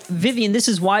 it's okay. I- Vivian, this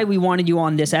is why we wanted you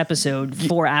on this episode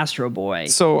for Astro Boy.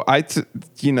 So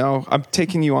I'm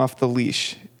taking you off the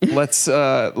leash. Let's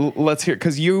hear,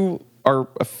 because you are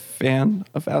a fan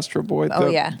of Astro Boy.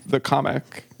 Yeah. The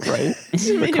comic, right?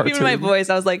 The Maybe even my cartoon. voice,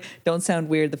 I was like, don't sound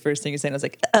weird. The first thing you're saying, I was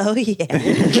like, oh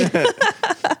yeah.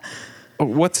 Oh,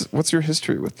 what's your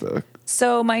history with the?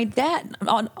 So my dad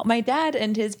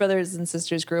and his brothers and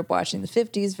sisters grew up watching the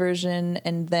 50s version,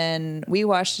 and then we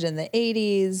watched it in the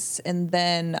 80s, and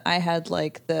then I had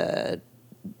like the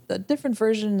different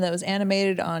version that was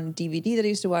animated on DVD that I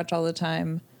used to watch all the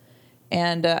time.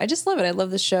 And I just love it. I love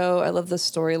the show. I love the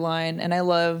storyline. And I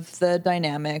love the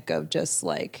dynamic of just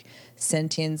like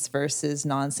sentience versus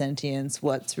non-sentience,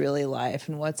 what's really life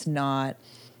and what's not.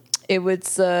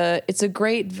 It's a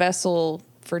great vessel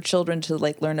for children to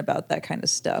like learn about that kind of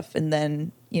stuff. And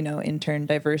then, in turn,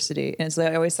 diversity. And so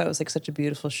I always thought it was like such a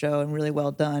beautiful show and really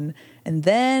well done. And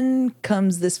then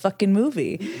comes this fucking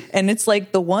movie. And it's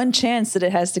like the one chance that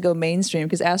it has to go mainstream,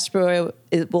 because Astro Boy,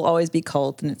 it will always be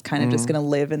cult and it's kind of just going to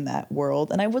live in that world.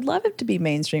 And I would love it to be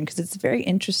mainstream because it's very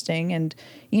interesting and,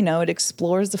 it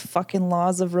explores the fucking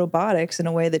laws of robotics in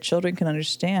a way that children can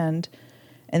understand.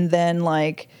 And then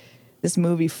like this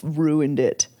movie ruined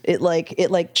it.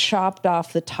 It chopped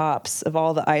off the tops of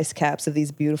all the ice caps of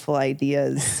these beautiful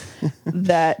ideas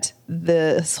that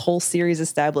this whole series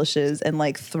establishes and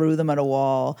like threw them at a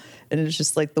wall. And it's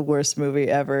just like the worst movie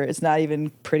ever. It's not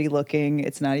even pretty looking.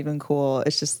 It's not even cool.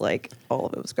 It's just like all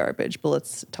of it was garbage. But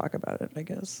let's talk about it, I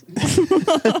guess.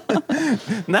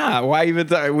 Nah, why even?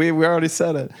 We already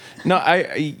said it. No,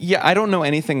 I don't know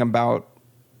anything about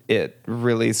it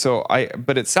really.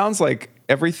 But it sounds like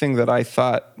everything that I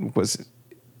thought was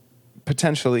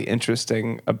potentially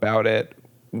interesting about it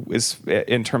is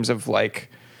in terms of like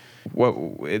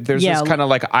there's this kind of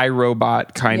like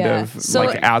iRobot kind of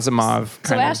like Asimov kind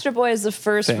so of. Astro Boy is the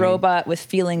first thing. robot with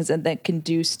feelings and that can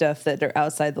do stuff that are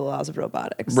outside the laws of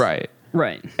robotics. Right.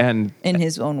 And In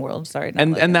his own world, sorry. Not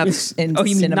And- like and that's- in Oh,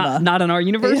 you mean cinema. not in our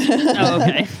universe? Oh,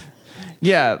 okay.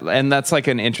 yeah, and that's like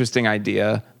an interesting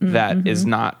idea that is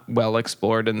not well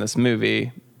explored in this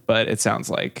movie, but it sounds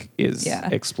like is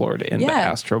explored in the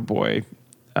Astro Boy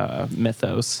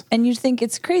mythos. And you'd think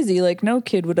it's crazy, like no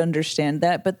kid would understand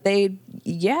that, but I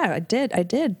did.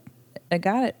 I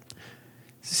got it.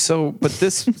 So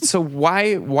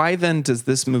why then does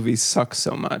this movie suck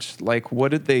so much? Like,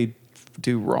 what did they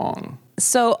do wrong?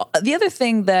 So the other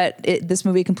thing that this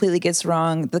movie completely gets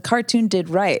wrong, the cartoon did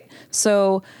right.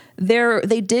 So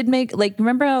they did make, like,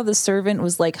 remember how the servant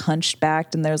was like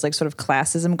hunchbacked and there's like sort of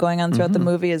classism going on throughout the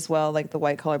movie as well, like the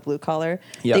white collar, blue collar.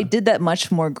 Yeah. They did that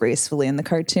much more gracefully in the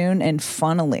cartoon and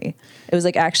funnily. It was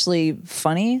like actually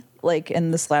funny, like,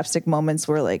 and the slapstick moments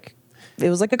were like, it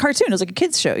was like a cartoon. It was like a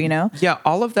kid's show, Yeah,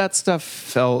 all of that stuff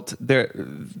felt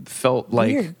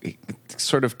like Weird.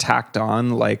 sort of tacked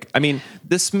on. Like, I mean,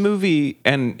 this movie,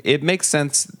 and it makes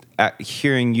sense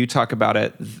hearing you talk about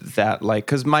it, that like,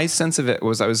 because my sense of it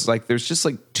was, I was like, there's just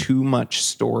like too much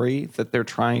story that they're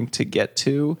trying to get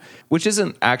to, which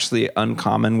isn't actually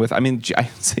uncommon with, I mean, I'd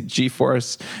say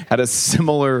G-Force had a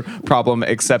similar problem,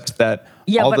 except that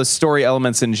all the story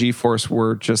elements in G-Force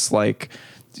were just like,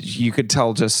 you could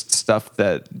tell just stuff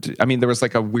that, I mean, there was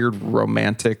like a weird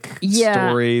romantic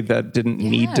story that didn't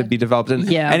need to be developed.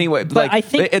 And anyway, but like, I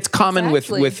think it's common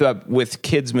with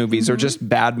kids movies or just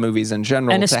bad movies in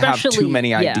general to have too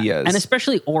many ideas. And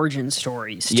especially origin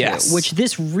stories too, Yes. which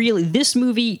this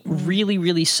movie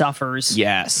really suffers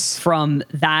from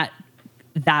that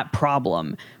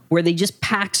problem, where they just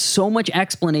pack so much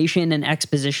explanation and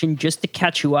exposition just to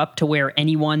catch you up to where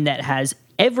anyone that has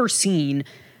ever seen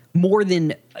more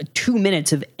than 2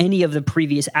 minutes of any of the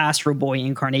previous Astro Boy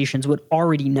incarnations would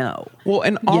already know. Well,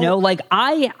 and you know, like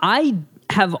I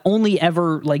have only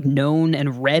ever like known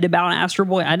and read about Astro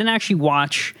Boy. I didn't actually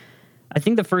watch. I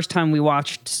think the first time we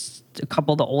watched a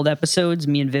couple of the old episodes,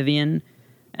 me and Vivian,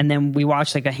 and then we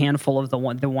watched like a handful of the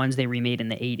ones they remade in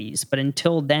the 80s. But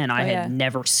until then, I had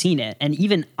never seen it, and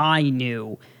even I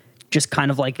knew just kind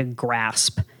of like a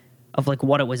grasp of like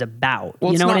what it was about.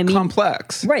 Well, you know it's what I not mean?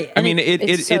 complex. Right. I mean,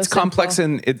 it's so it's complex,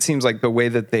 simple. and it seems like the way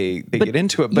that they get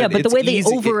into it. But yeah, but the it's way they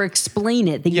easy. over-explain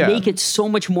it, they Yeah. make it so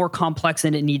much more complex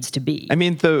than it needs to be. I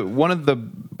mean, one of the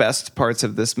best parts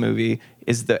of this movie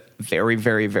is the very,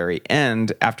 very, very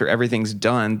end. After everything's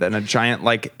done, then a giant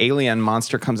like alien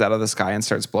monster comes out of the sky and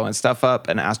starts blowing stuff up,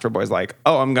 and Astro Boy's like,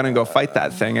 "Oh, I'm gonna go fight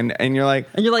that thing," and you're like,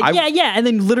 yeah, and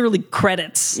then literally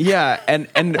credits. yeah, and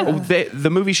the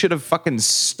movie should have fucking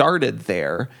started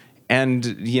there, and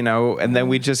you know, and then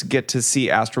we just get to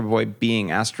see Astro Boy being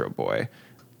Astro Boy.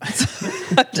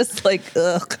 I'm just like,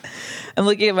 ugh. I'm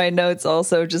looking at my notes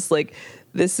also, just like,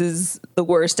 this is the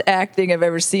worst acting I've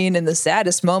ever seen in the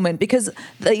saddest moment, because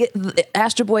the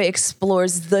Astro Boy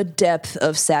explores the depth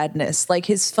of sadness. Like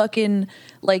his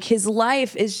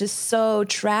life is just so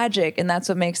tragic, and that's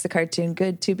what makes the cartoon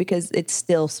good too, because it's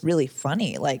still really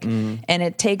funny. Like, and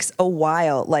it takes a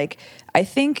while. Like, I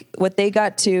think what they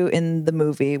got to in the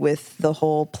movie with the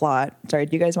whole plot. Sorry,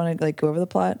 do you guys want to like go over the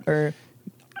plot or?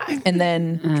 And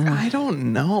then I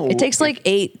don't know. it takes like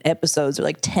 8 episodes or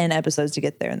like 10 episodes to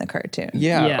get there in the cartoon.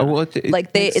 Yeah. Yeah. Well, it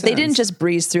Like they makes didn't sense. just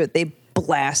breeze through it; they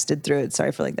blasted through it.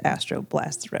 Sorry for like the Astro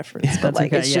Blast reference, but That's like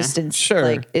okay, it's yeah. just Sure.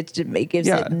 like it gives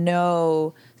Yeah. it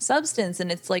no substance,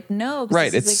 and it's like no, 'cause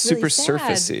Right. this It's is, like, super really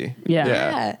sad. surfacey. Yeah.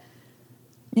 Yeah.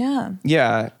 Yeah.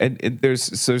 Yeah,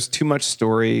 there's too much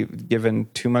story given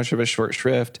too much of a short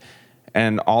shrift,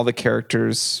 and all the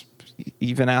characters,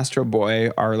 even Astro Boy,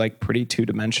 are like pretty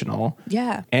two-dimensional.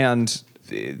 Yeah. And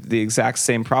the exact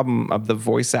same problem of the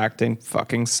voice acting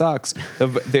fucking sucks.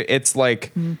 It's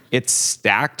like it's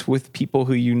stacked with people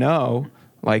who you know,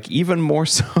 like even more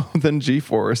so than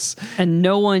G-Force. And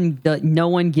no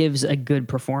one gives a good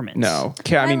performance. No,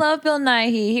 okay, I I mean, love Bill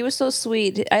Nighy. He was so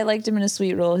sweet. I liked him in a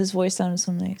sweet role. His voice sounded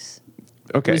so nice.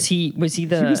 okay, Was he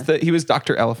he was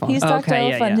Dr. Elephant. He's Dr. Okay, yeah,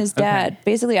 Elephant, yeah. his dad,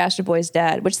 basically Astro Boy's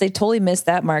dad, which they totally missed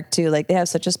that mark too. Like they have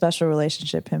such a special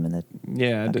relationship, him and the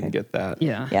Yeah, I didn't get that.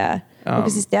 Yeah. yeah,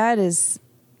 because his dad is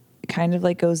kind of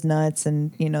like goes nuts,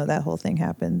 and you know that whole thing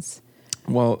happens.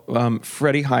 Well,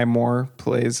 Freddie Highmore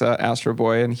plays Astro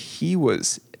Boy, and he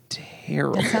was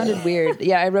terrible. That sounded weird.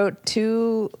 Yeah, I wrote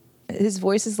his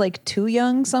voice is like too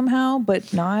young somehow,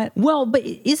 but not. Well, but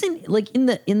isn't like in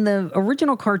the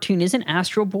original cartoon, isn't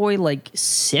Astro Boy like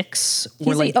 6? Or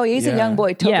He's like, he's a young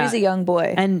boy. Toby's Yeah. a young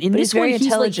boy, and in but this he's very one,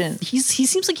 intelligent. He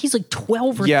seems like he's like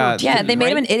 12 or Yeah. 13. Yeah, they made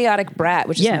him right? an idiotic brat,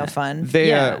 which is Yeah. no fun. They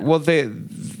Yeah.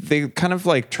 they kind of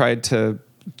like tried to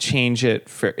change it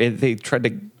for it. They tried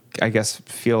to, I guess,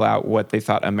 feel out what they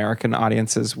thought American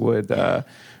audiences would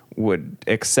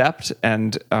accept,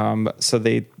 and so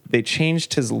they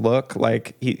changed his look.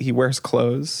 Like he wears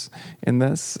clothes in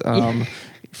this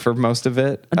for most of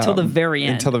it Until the very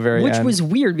end. Until the very which end, was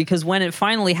weird because when it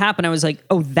finally happened, I was like,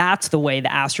 oh, that's the way the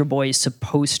Astro Boy is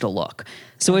supposed to look.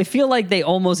 So I feel like they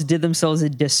almost did themselves a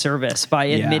disservice by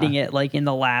admitting it like in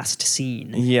the last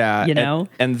scene. Yeah, You know?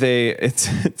 and it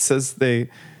says they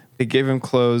gave him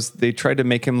clothes. They tried to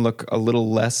make him look a little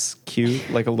less cute,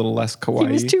 like a little less kawaii.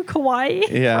 He was too kawaii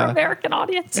Yeah. for American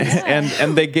audiences.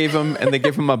 and they gave him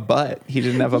a butt. He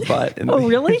didn't have a butt. In Oh,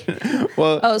 really?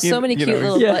 Well, Oh, so many cute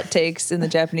little Yeah. butt takes in the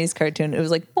Japanese cartoon. It was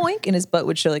like boink, and his butt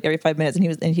would show like every 5 minutes,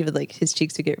 and he would like his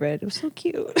cheeks would get red. It was so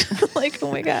cute. Like,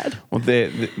 oh my god. Well,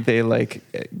 they like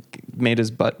made his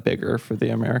butt bigger for the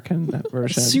American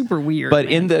version. Super weird, But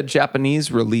man. in the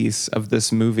Japanese release of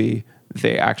this movie,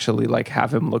 they actually like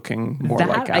have him looking more That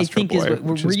like Astro I think Boy, is what,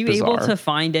 which were is you bizarre. able to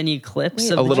find any clips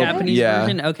Wait, of A the little- Japanese yeah.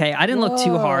 version? Okay, I didn't look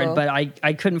too hard, Whoa. but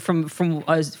I couldn't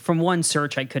from one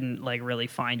search I couldn't like really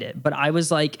find it. But I was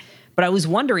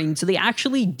wondering, so they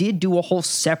actually did do a whole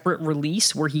separate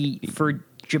release where he for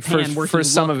Japan where for he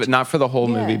some of looked- it, not for the whole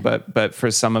Yeah. movie, but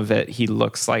for some of it, he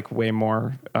looks like way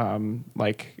more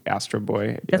like Astro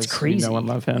Boy. That's as we crazy. know and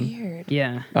love him. Weird.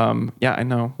 Yeah. Yeah, I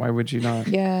know. Why would you not?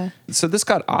 Yeah. So this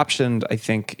got optioned, I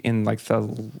think, in like the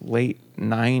late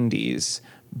 90s,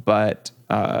 but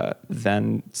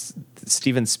then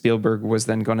Steven Spielberg was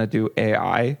then going to do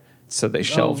AI so they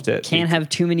shelved it. Can't have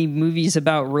too many movies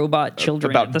about robot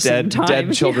children about at the same time.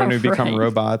 dead children Yeah, who become right.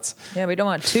 robots. Yeah, we don't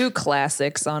want 2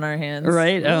 classics on our hands.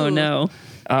 Right? Oh Ooh. no.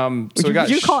 So we Would got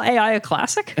you call AI a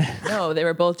classic? No, they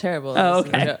were both terrible. Oh, This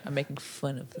is okay. a joke. I'm making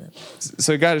fun of them.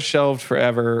 so it got shelved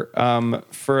forever.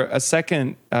 For a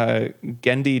second,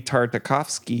 Gendy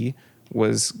Tartakovsky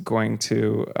was going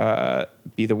to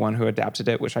be the one who adapted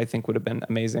it, which I think would have been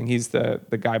amazing. He's the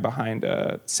guy behind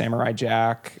Samurai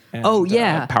Jack and Oh,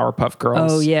 yeah. Powerpuff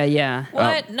Girls. Oh yeah.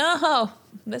 What? No.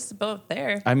 This is both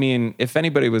there. I mean, if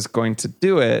anybody was going to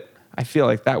do it, I feel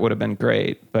like that would have been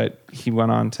great, but he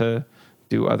went on to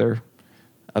do other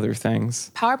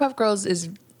things. Powerpuff Girls is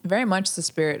very much the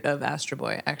spirit of Astro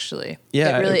Boy, actually.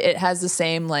 Yeah, It has the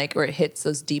same, like, where it hits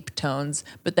those deep tones,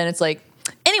 but then it's like,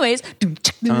 anyways,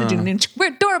 we're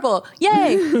adorable.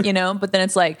 Yay. You know, but then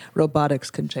it's like, robotics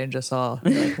can change us all.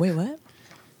 You're like, wait, what?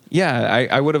 Yeah,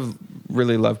 I would have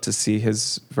really loved to see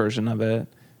his version of it.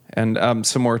 And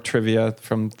some more trivia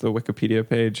from the Wikipedia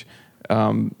page.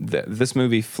 This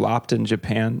movie flopped in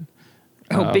Japan.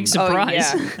 Oh, big surprise.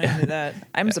 Oh, yeah, I knew that.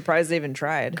 I'm surprised they even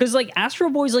tried. Because like Astro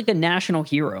Boy's like a national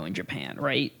hero in Japan,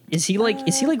 right? Is he like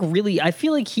really? I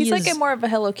feel like He's like a more of a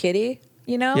Hello Kitty,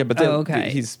 you know? Yeah, but okay.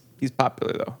 he's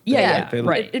popular though. Yeah, They-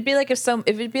 right. It'd be like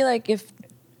if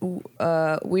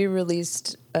we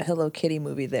released a Hello Kitty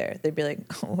movie there. They'd be like,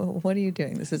 oh, "What are you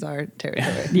doing? This is our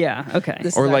territory." Yeah. Okay.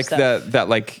 This Or is our like stuff. that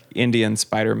like Indian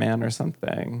Spider-Man or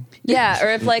something. Yeah, or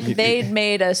if like they'd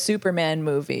made a Superman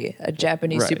movie, a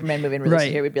Japanese Right. Superman movie, and released Right.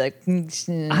 it here, we'd be like, I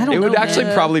don't It would know, actually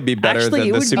man. probably be better Actually, it than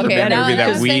the would be Superman better. now movie I'm that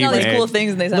just we saying all these made. cool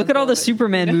things, and they sound Look at all cool. the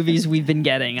Superman movies we've been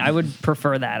getting. I would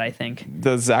prefer that. I think.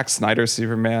 The Zack Snyder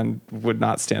Superman would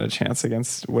not stand a chance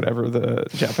against whatever the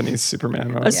Japanese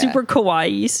Superman A was. super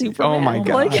kawaii Superman. Oh my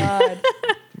God. God.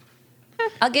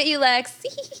 I'll get you, Lex.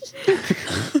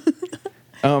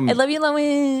 I love you,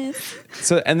 Lois.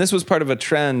 So, and this was part of a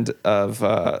trend of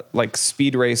like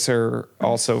Speed Racer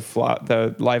also flopped,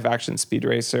 the live action Speed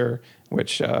Racer,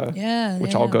 which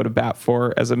I'll go to bat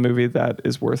for as a movie that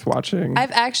is worth watching.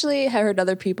 I've actually heard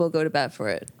other people go to bat for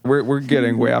it. We're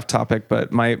getting way off topic,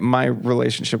 but my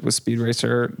relationship with Speed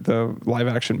Racer, the live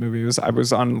action movie, was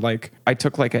I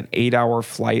took like an 8-hour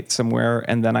flight somewhere,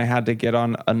 and then I had to get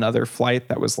on another flight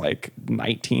that was like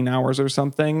 19 hours or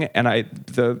something, and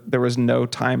there was no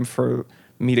time for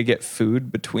me to get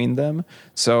food between them,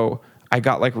 so I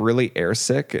got like really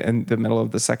airsick in the middle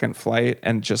of the second flight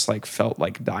and just like felt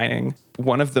like dying.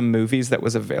 One of the movies that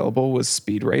was available was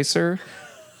Speed Racer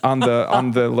on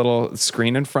the little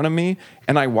screen in front of me,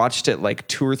 and I watched it like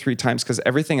 2 or 3 times because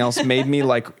everything else made me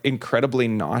like incredibly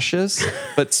nauseous.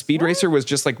 But Speed Racer was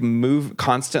just like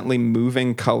constantly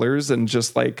moving colors and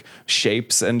just like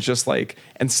shapes and just like,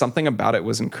 and something about it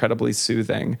was incredibly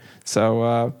soothing.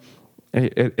 So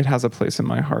it has a place in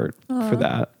my heart for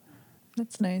that.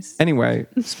 That's nice. Anyway,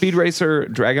 Speed Racer,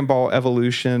 Dragon Ball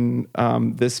Evolution,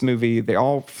 this movie, they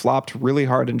all flopped really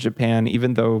hard in Japan,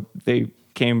 even though they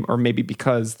came, or maybe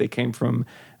because they came from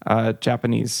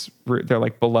Japanese, they're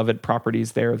like beloved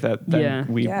properties there that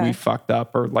we fucked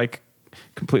up or like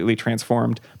completely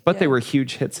transformed. But they were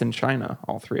huge hits in China,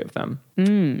 all 3 of them.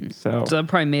 So that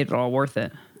probably made it all worth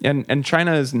it. and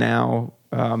China is now,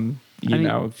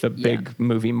 the big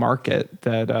movie market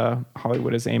that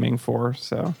Hollywood is aiming for.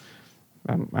 So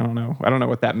I don't know. I don't know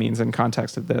what that means in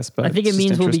context of this, but I think it's it just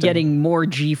means we'll be interesting. getting more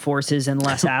G-Forces and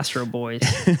less Astro Boys.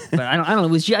 But I don't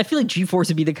know. I feel like G-Force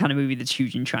would be the kind of movie that's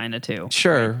huge in China too.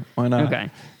 Sure, why not?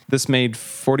 Okay. This made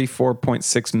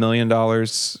 $44.6 million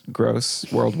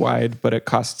gross worldwide, but it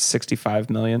cost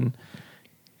 $65 million.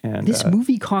 And This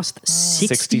movie cost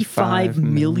 $65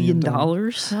 million.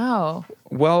 Wow.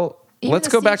 well, Even let's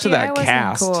the go back to CGI that wasn't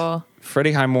cast. cool.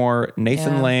 Freddie Highmore,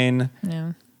 Nathan Yeah.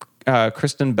 Lane,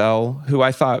 Kristen Bell, who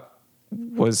I thought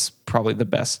was probably the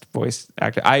best voice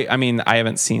actor. I mean, I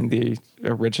haven't seen the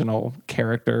original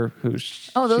character Those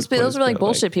were like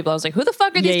bullshit people. I was like, who the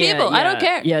fuck are these people? I don't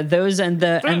care. Yeah, those and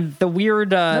the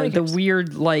weird Nobody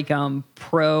cares. like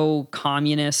pro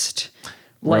communist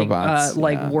like Robots,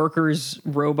 workers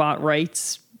robot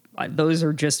rights. Those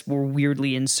were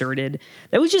weirdly inserted.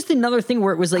 That was just another thing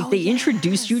where it was like they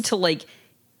introduced you to like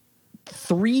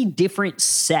 3 different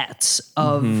sets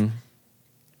of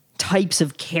types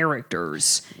of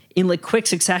characters in like quick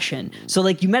succession. So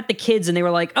like you met the kids and they were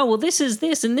like, oh well, this is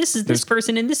this and this is this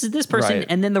person and this is this person, Right.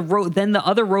 and then the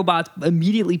other robots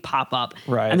immediately pop up,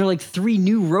 Right. and they're like 3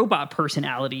 new robot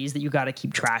personalities that you got to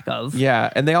keep track of.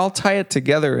 Yeah, and they all tie it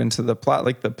together into the plot.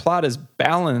 Like the plot is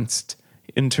balanced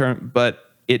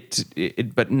but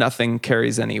but nothing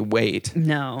carries any weight.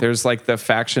 No. There's like the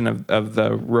faction of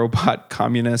the robot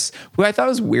communists, who I thought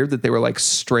was weird that they were like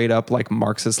straight up like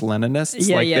Marxist Leninists.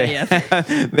 Yeah, like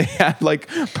yeah. they had like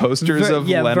posters of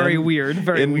Lenin. Very weird.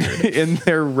 Very in, weird. in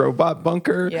their robot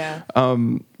bunker. Yeah.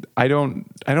 I don't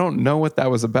know what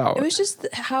that was about.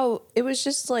 It was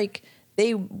just like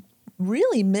they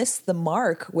really missed the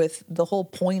mark with the whole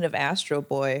point of Astro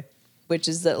Boy, which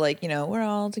is that like, we're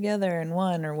all together in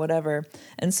one or whatever.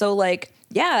 And so like,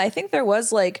 yeah, I think there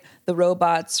was like the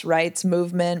robots' rights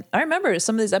movement. I remember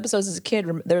some of these episodes as a kid,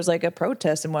 there was like a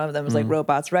protest and one of them was like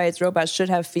robots' rights. Robots should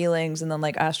have feelings. And then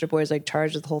like Astro Boy is like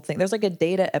charged with the whole thing. There's like a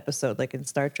Data episode like in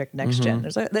Star Trek Next Gen.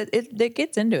 There's like it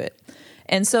gets into it.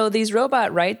 And so these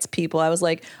robot rights people, I was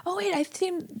like, oh wait, I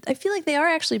feel like they are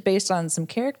actually based on some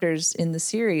characters in the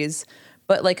series,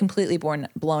 but like completely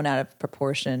blown out of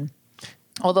proportion.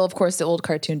 Although, of course, the old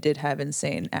cartoon did have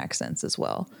insane accents as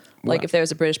well. Like, if there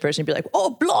was a British person, you'd be like,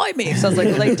 oh, blimey. So I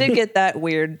was like, did get that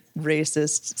weird,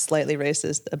 slightly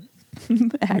racist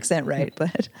accent right.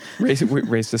 But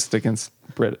racist against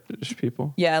British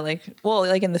people. yeah, like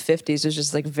in the 50s, it was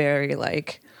just like very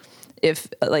like, if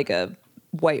like a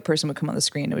white person would come on the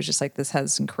screen, it was just like, this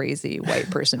has some crazy white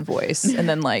person voice. And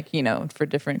then like, for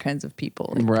different kinds of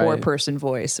people, like poor person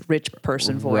voice, rich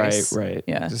person voice. Right.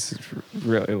 Yeah. Just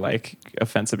really like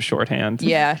offensive shorthand.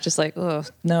 Yeah. Just like, oh,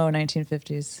 no,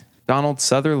 1950s. Donald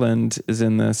Sutherland is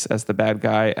in this as the bad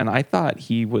guy, and I thought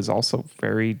he was also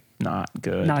very not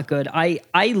good. Not good. I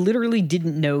literally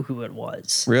didn't know who it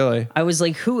was. Really? I was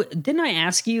like, who? Didn't I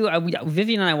ask you?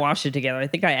 Vivian and I watched it together. I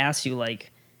think I asked you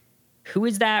like, who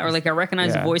is that? Or like, I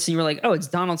recognize the voice, and you were like, oh, it's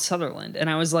Donald Sutherland. And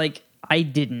I was like, I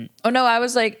didn't. Oh no, I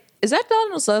was like, is that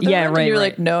Donald Sutherland? Yeah, right. And you were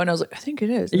right. like, no, and I was like, I think it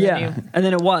is. And Yeah, then and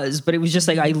then it was, but it was just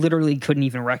like I literally couldn't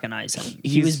even recognize him.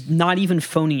 He was not even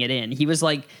phoning it in. He was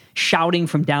like shouting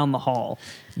from down the hall.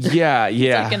 Yeah.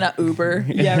 like in an Uber.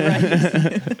 Yeah,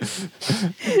 right.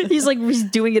 he's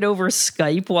doing it over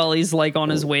Skype while he's like on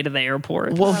his way to the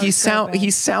airport. Well, he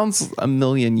sounds a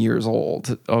million years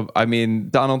old. I mean,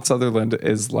 Donald Sutherland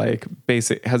is like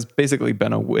has basically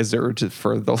been a wizard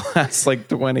for the last like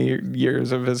 20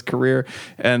 years of his career,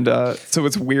 and so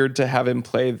it's weird to have him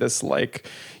play this like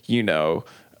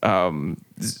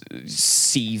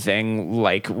seething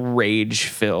like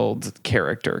rage-filled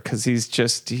character, because he's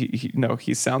just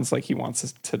he sounds like he wants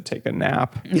us to take a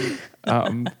nap.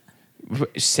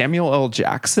 Samuel L.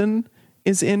 Jackson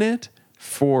is in it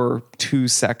for 2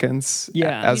 seconds.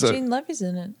 Yeah. Eugene Levy's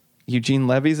in it. Eugene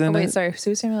Levy's in it. Wait, sorry,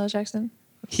 who's Samuel L. Jackson?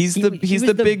 He's He the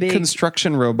was big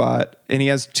construction robot, and he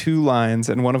has 2 lines,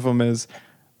 and one of them is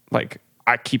like,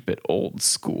 "I keep it old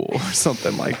school" or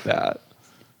something like that.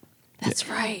 That's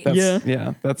right.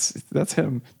 That's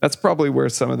him. That's probably where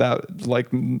some of that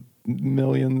like those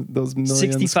millions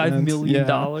 $65 million.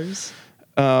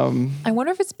 I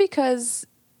wonder if it's because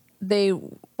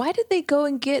why did they go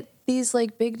and get these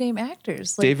like big name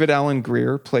actors? Like, David Alan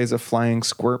Grier plays a flying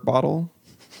squirt bottle.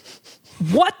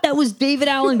 What? That was David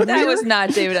Allen Greer? that was not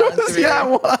David Allen Greer.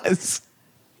 Yeah, it was.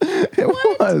 It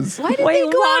was. Why did they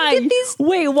go out and get these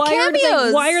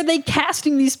cameos? Why are they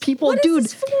casting these people? What is Dude,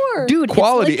 this for? Dude,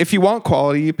 Quality. It's like, If you want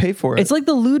quality, you pay for it. it's like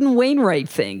the Luden Wainwright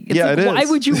thing. It's Yeah, like, it is. Why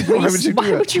would you waste? Why would you do why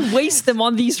it? would you waste them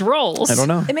on these roles? I don't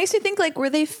know. It makes me think like,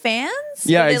 were they fans?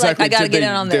 Yeah, Were they exactly. Like, I gotta Did get they-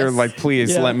 in on this. They're like,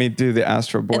 please Yeah. let me do the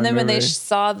Astro Boy and then when they movie.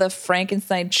 saw the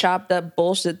Frankenstein chopped up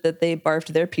bullshit that they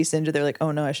barfed their piece into, they're like, oh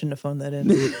no, I shouldn't have phoned that in.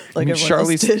 Like I mean, everyone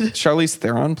else did. Charlize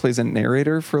Theron plays a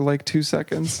narrator for like 2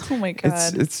 seconds. Oh my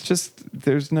God. It's just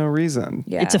there's no reason.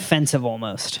 Yeah. It's offensive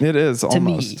almost. It is me.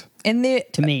 almost. And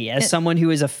To me, as someone who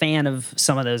is a fan of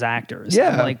some of those actors.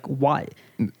 Yeah. I'm like, why?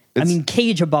 I It's- mean,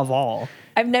 Cage above all.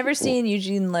 I've never seen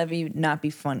Eugene Levy not be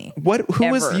funny. Who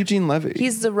was Ever. Eugene Levy?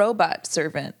 He's the robot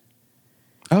servant.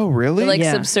 Oh, really? Like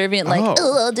Yeah. subservient, like, Oh.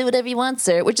 oh, I'll do whatever you want,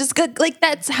 sir. Which is good. Like,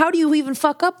 that's how do you even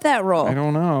fuck up that role? I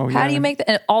don't know. How Yeah. do you make that?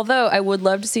 And although I would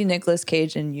love to see Nicolas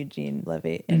Cage and Eugene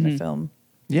Levy in a film.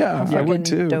 Yeah, I would Fucking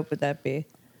too. dope would that be?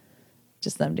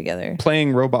 Just them together.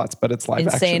 Playing robots, but it's live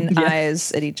Insane action.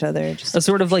 eyes at each other. Just A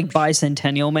sort of like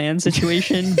bicentennial man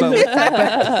situation,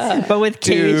 but with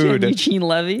Cage Dude. and Eugene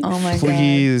Levy. oh my god,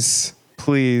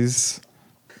 Please.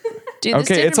 dude, this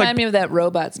Okay, did it's remind like- me of that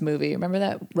Robots movie. Remember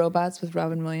that Robots with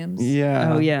Robin Williams?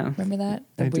 Yeah. Oh yeah. Remember that?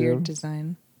 The I weird do.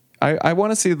 design. I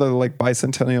want to see the like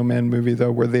Bicentennial Man movie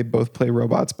though, where they both play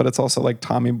robots, but it's also like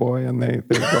Tommy Boy, and they're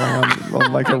going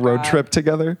on like a road trip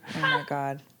together. Oh my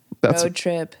god, That's- road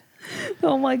trip.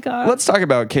 Oh my god. Let's talk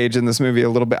about Cage in this movie a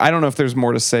little bit. I don't know if there's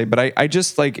more to say, but I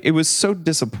just like, it was so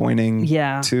disappointing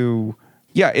Yeah. to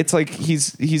yeah, it's like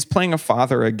he's playing a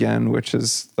father again, which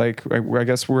is like I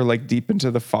guess we're like deep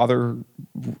into the fatherhood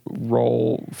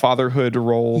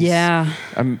roles. Yeah.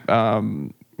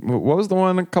 What was the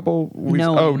one a couple weeks?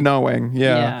 Knowing. Oh, Knowing.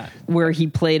 Yeah. Where he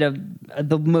played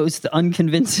the most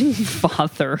unconvincing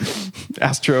father.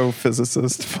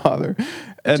 Astrophysicist father.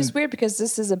 Which is weird because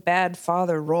this is a bad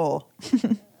father role.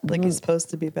 Like he's supposed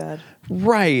to be bad.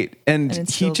 Right. And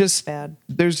it's he still just bad.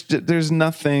 There's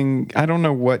nothing, I don't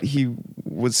know what he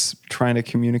was trying to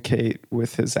communicate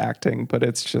with his acting, but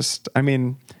it's just, I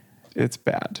mean, it's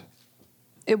bad.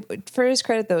 For his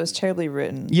credit, though, it's terribly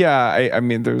written. Yeah, I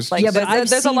mean, there's Like, Yeah, but I've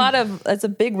there's a seen- lot of, it's a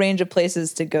big range of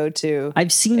places to go to.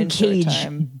 I've seen in Cage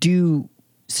Showtime. do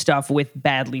stuff with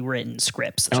badly written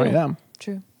scripts. oh yeah,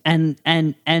 True. And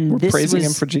we're this praising was,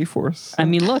 him for G-Force. I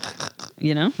mean, look,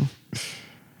 you know,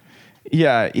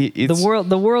 Yeah, it's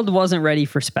the world wasn't ready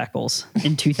for Speckles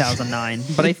in 2009,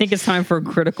 but I think it's time for a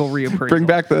critical reappraisal. bring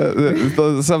back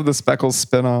the some of the Speckles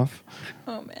spin-off.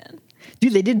 Oh, man.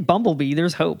 Dude, they did Bumblebee.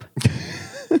 There's hope.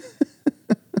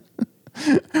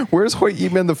 Where's Hoyt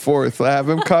Yeatman the fourth? Have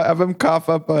him cough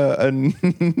up a new.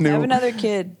 Have another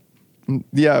kid.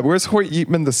 Yeah, where's Hoyt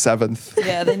Yeatman the seventh?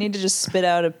 Yeah, they need to just spit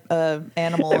out a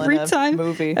animal Every in a time,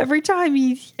 movie. every time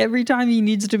he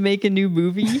needs to make a new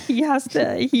movie, he has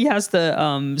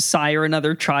to sire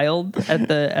another child at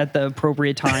the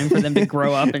appropriate time for them to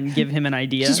grow up and give him an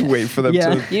idea. Just wait for them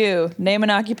Yeah. to. You name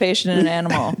an occupation and an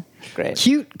animal. Great.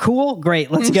 Cute, cool, great.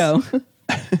 Let's go.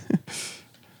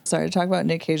 Sorry to talk about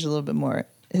Nick Cage a little bit more.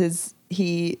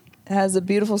 He has a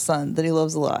beautiful son that he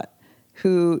loves a lot,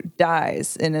 who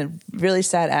dies in a really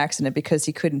sad accident because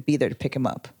he couldn't be there to pick him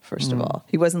up. First of all,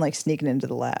 he wasn't like sneaking into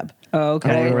the lab. Oh,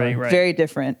 okay, right. Very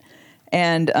different.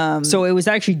 And So it was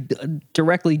actually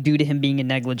directly due to him being a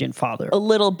negligent father. a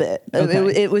little bit.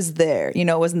 Okay. It was there. You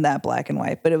know, it wasn't that black and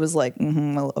white, but it was like,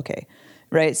 well, okay.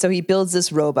 Right. So he builds this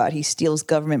robot. He steals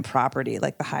government property,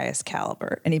 like the highest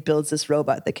caliber. And he builds this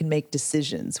robot that can make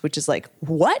decisions, which is like,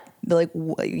 what? They're like,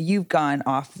 you've gone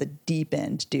off the deep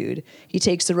end, dude. He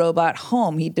takes the robot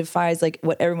home. He defies like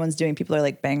what everyone's doing. People are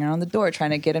like banging on the door,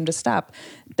 trying to get him to stop.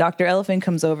 Dr. Elephant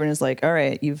comes over and is like, all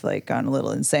right, you've like gone a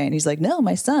little insane. He's like, no,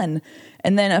 my son.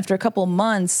 And then after a couple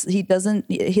months,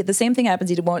 the same thing happens.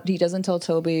 He doesn't tell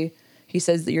Toby. He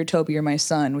says that you're Toby, you're my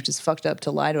son, which is fucked up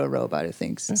to lie to a robot who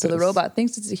thinks. So the robot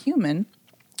thinks it's a human,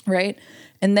 right?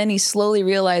 And then he slowly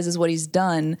realizes what he's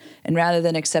done, and rather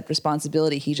than accept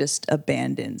responsibility, he just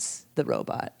abandons the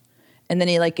robot. And then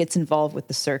he like gets involved with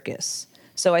the circus.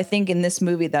 So I think in this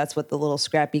movie, that's what the little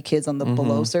scrappy kids on the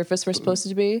below surface were supposed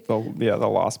to be. The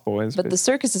Lost Boys. But the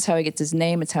circus is how he gets his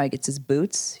name. It's how he gets his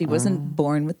boots. He wasn't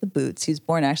born with the boots. He was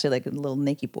born actually like a little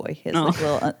naked boy. He has like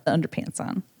little underpants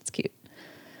on. It's cute.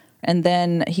 And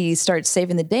then he starts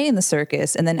saving the day in the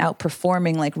circus and then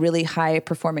outperforming like really high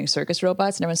performing circus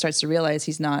robots. And everyone starts to realize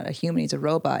he's not a human, he's a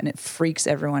robot. And it freaks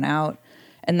everyone out.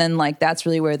 And then like that's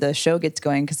really where the show gets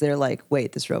going because they're like,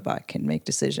 wait, this robot can make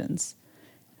decisions.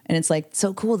 And it's like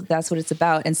so cool that that's what it's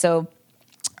about. And so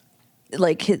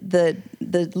like the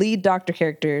lead doctor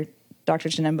character, Dr.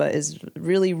 Chinemba, is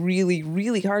really, really,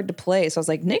 really hard to play. So I was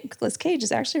like, Nicolas Cage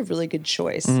is actually a really good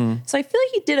choice. So I feel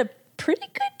like he did a pretty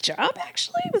good job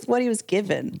actually with what he was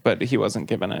given. But he wasn't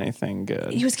given anything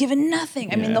good. He was given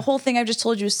nothing. I mean, Yeah. the whole thing I've just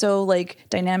told you is so like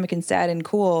dynamic and sad and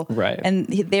cool. Right. And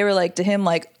they were like to him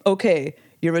like, okay,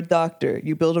 you're a doctor,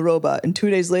 you build a robot, and 2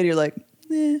 days later you're like,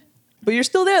 but you're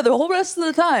still there the whole rest of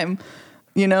the time.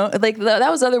 You know, like that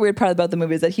was the other weird part about the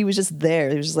movie is that he was just there.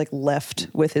 He was just like left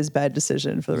with his bad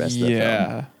decision for the rest of the film.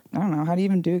 Yeah. I don't know. How do you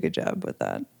even do a good job with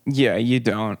that? Yeah, you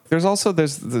don't. There's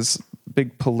this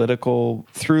big political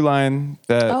through line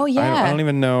that Oh, yeah. I don't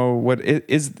even know what it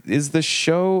is the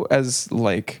show as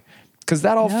like, because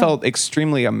that all No. felt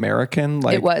extremely American.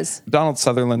 Like It was. Donald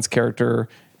Sutherland's character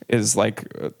is like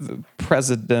the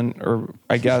president, or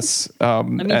I guess. I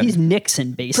mean, he's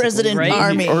Nixon, basically. President right?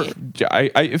 Army. Or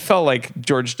it felt like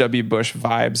George W. Bush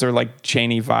vibes or like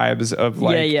Cheney vibes of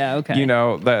like, Yeah, okay. you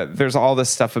know, that there's all this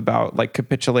stuff about like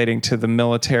capitulating to the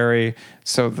military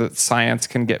so that science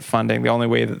can get funding. The only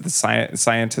way that the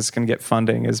scientists can get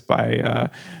funding is by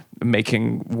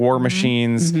making war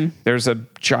machines. There's a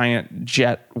giant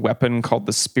jet weapon called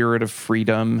the Spirit of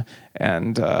Freedom,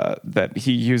 and that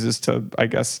he uses to, I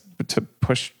guess, to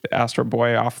push Astro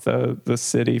Boy off the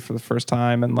city for the first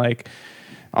time, and like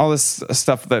all this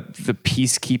stuff that the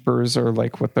peacekeepers are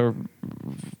like what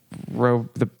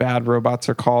the bad robots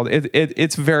are called.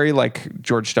 It's very like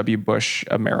George W. Bush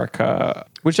America,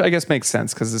 which I guess makes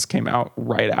sense because this came out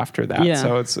right after that. Yeah.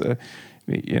 So it's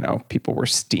people were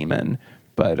steaming,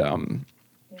 but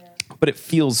it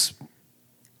feels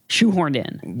shoehorned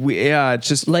in. It's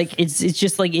just Like it's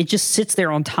just like it just sits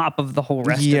there on top of the whole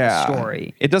rest of the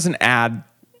story. It doesn't add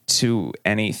to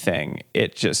anything.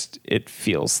 It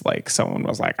feels like someone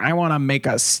was like, I want to make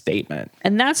a statement.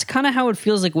 And that's kind of how it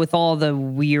feels like with all the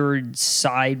weird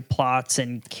side plots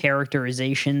and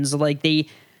characterizations. Like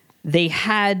they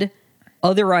had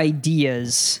other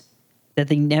ideas that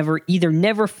they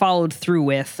never followed through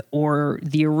with, or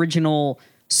the original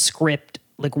script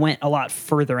like went a lot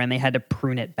further and they had to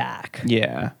prune it back.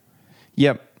 Yeah.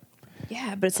 Yep.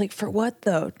 Yeah, but it's like, for what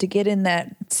though? To get in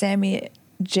that Sammy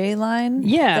J line?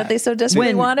 Yeah. That they so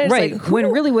desperately wanted? It's Right. like, When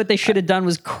really what they should have done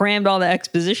was crammed all the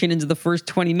exposition into the first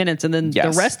 20 minutes, and then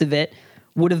Yes. the rest of it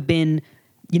would have been,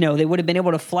 they would have been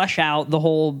able to flesh out the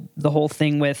whole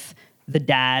thing with the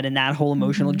dad, and that whole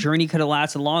emotional journey could have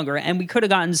lasted longer, and we could have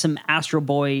gotten some Astro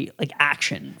Boy like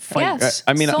action fights. yes.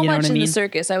 I mean, so you know much what I in mean? the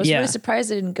circus. I was Yeah. really surprised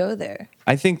they didn't go there.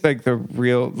 I think like the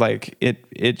real, like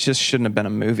it just shouldn't have been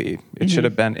a movie. It should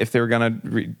have been, if they were going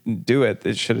to do it,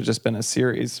 it should have just been a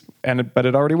series, but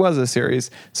it already was a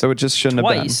series. So it just shouldn't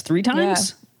Twice, have 3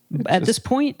 times at this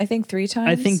point. I think 3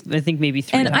 times. I think maybe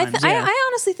 3 And times. I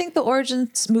honestly think the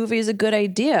Origins movie is a good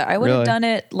idea. I would Really? have done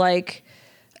it like,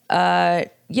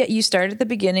 you start at the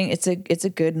beginning. It's a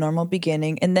good normal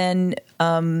beginning, and then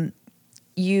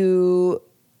you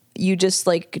just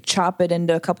like chop it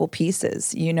into a couple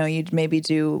pieces.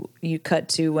 You cut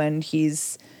to when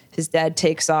his dad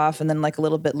takes off, and then like a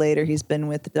little bit later he's been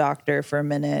with the doctor for a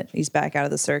minute. He's back out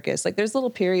of the circus. Like there's little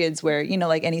periods where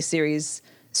like any series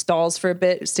stalls for a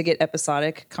bit to get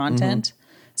episodic content.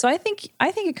 So I think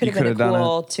it could have been a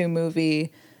cool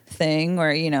 2-movie thing,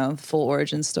 or full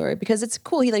origin story, because it's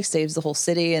cool. He like saves the whole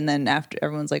city, and then after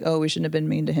everyone's like, oh, we shouldn't have been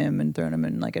mean to him, and thrown him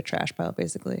in like a trash pile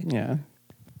basically. Yeah.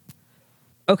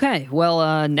 Okay,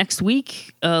 well, next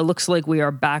week looks like we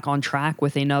are back on track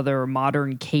with another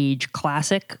modern Cage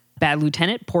classic, Bad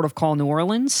Lieutenant, Port of Call, New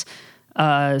Orleans.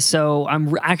 So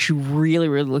I'm actually really,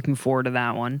 really looking forward to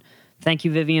that one. Thank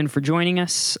you, Vivian, for joining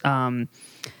us.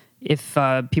 If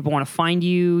people want to find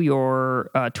you, your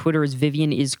Twitter is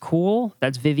Vivian is cool.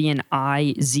 That's Vivian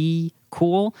IZ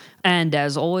cool. And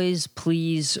as always,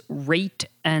 please rate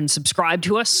and subscribe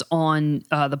to us on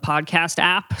the podcast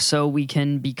app so we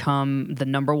can become the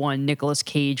 #1 Nicolas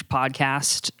Cage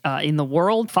podcast in the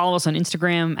world. Follow us on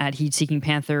Instagram at Heat Seeking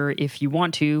Panther if you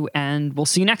want to, and we'll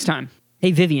see you next time.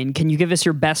 Hey, Vivian, can you give us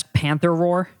your best Panther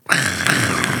roar?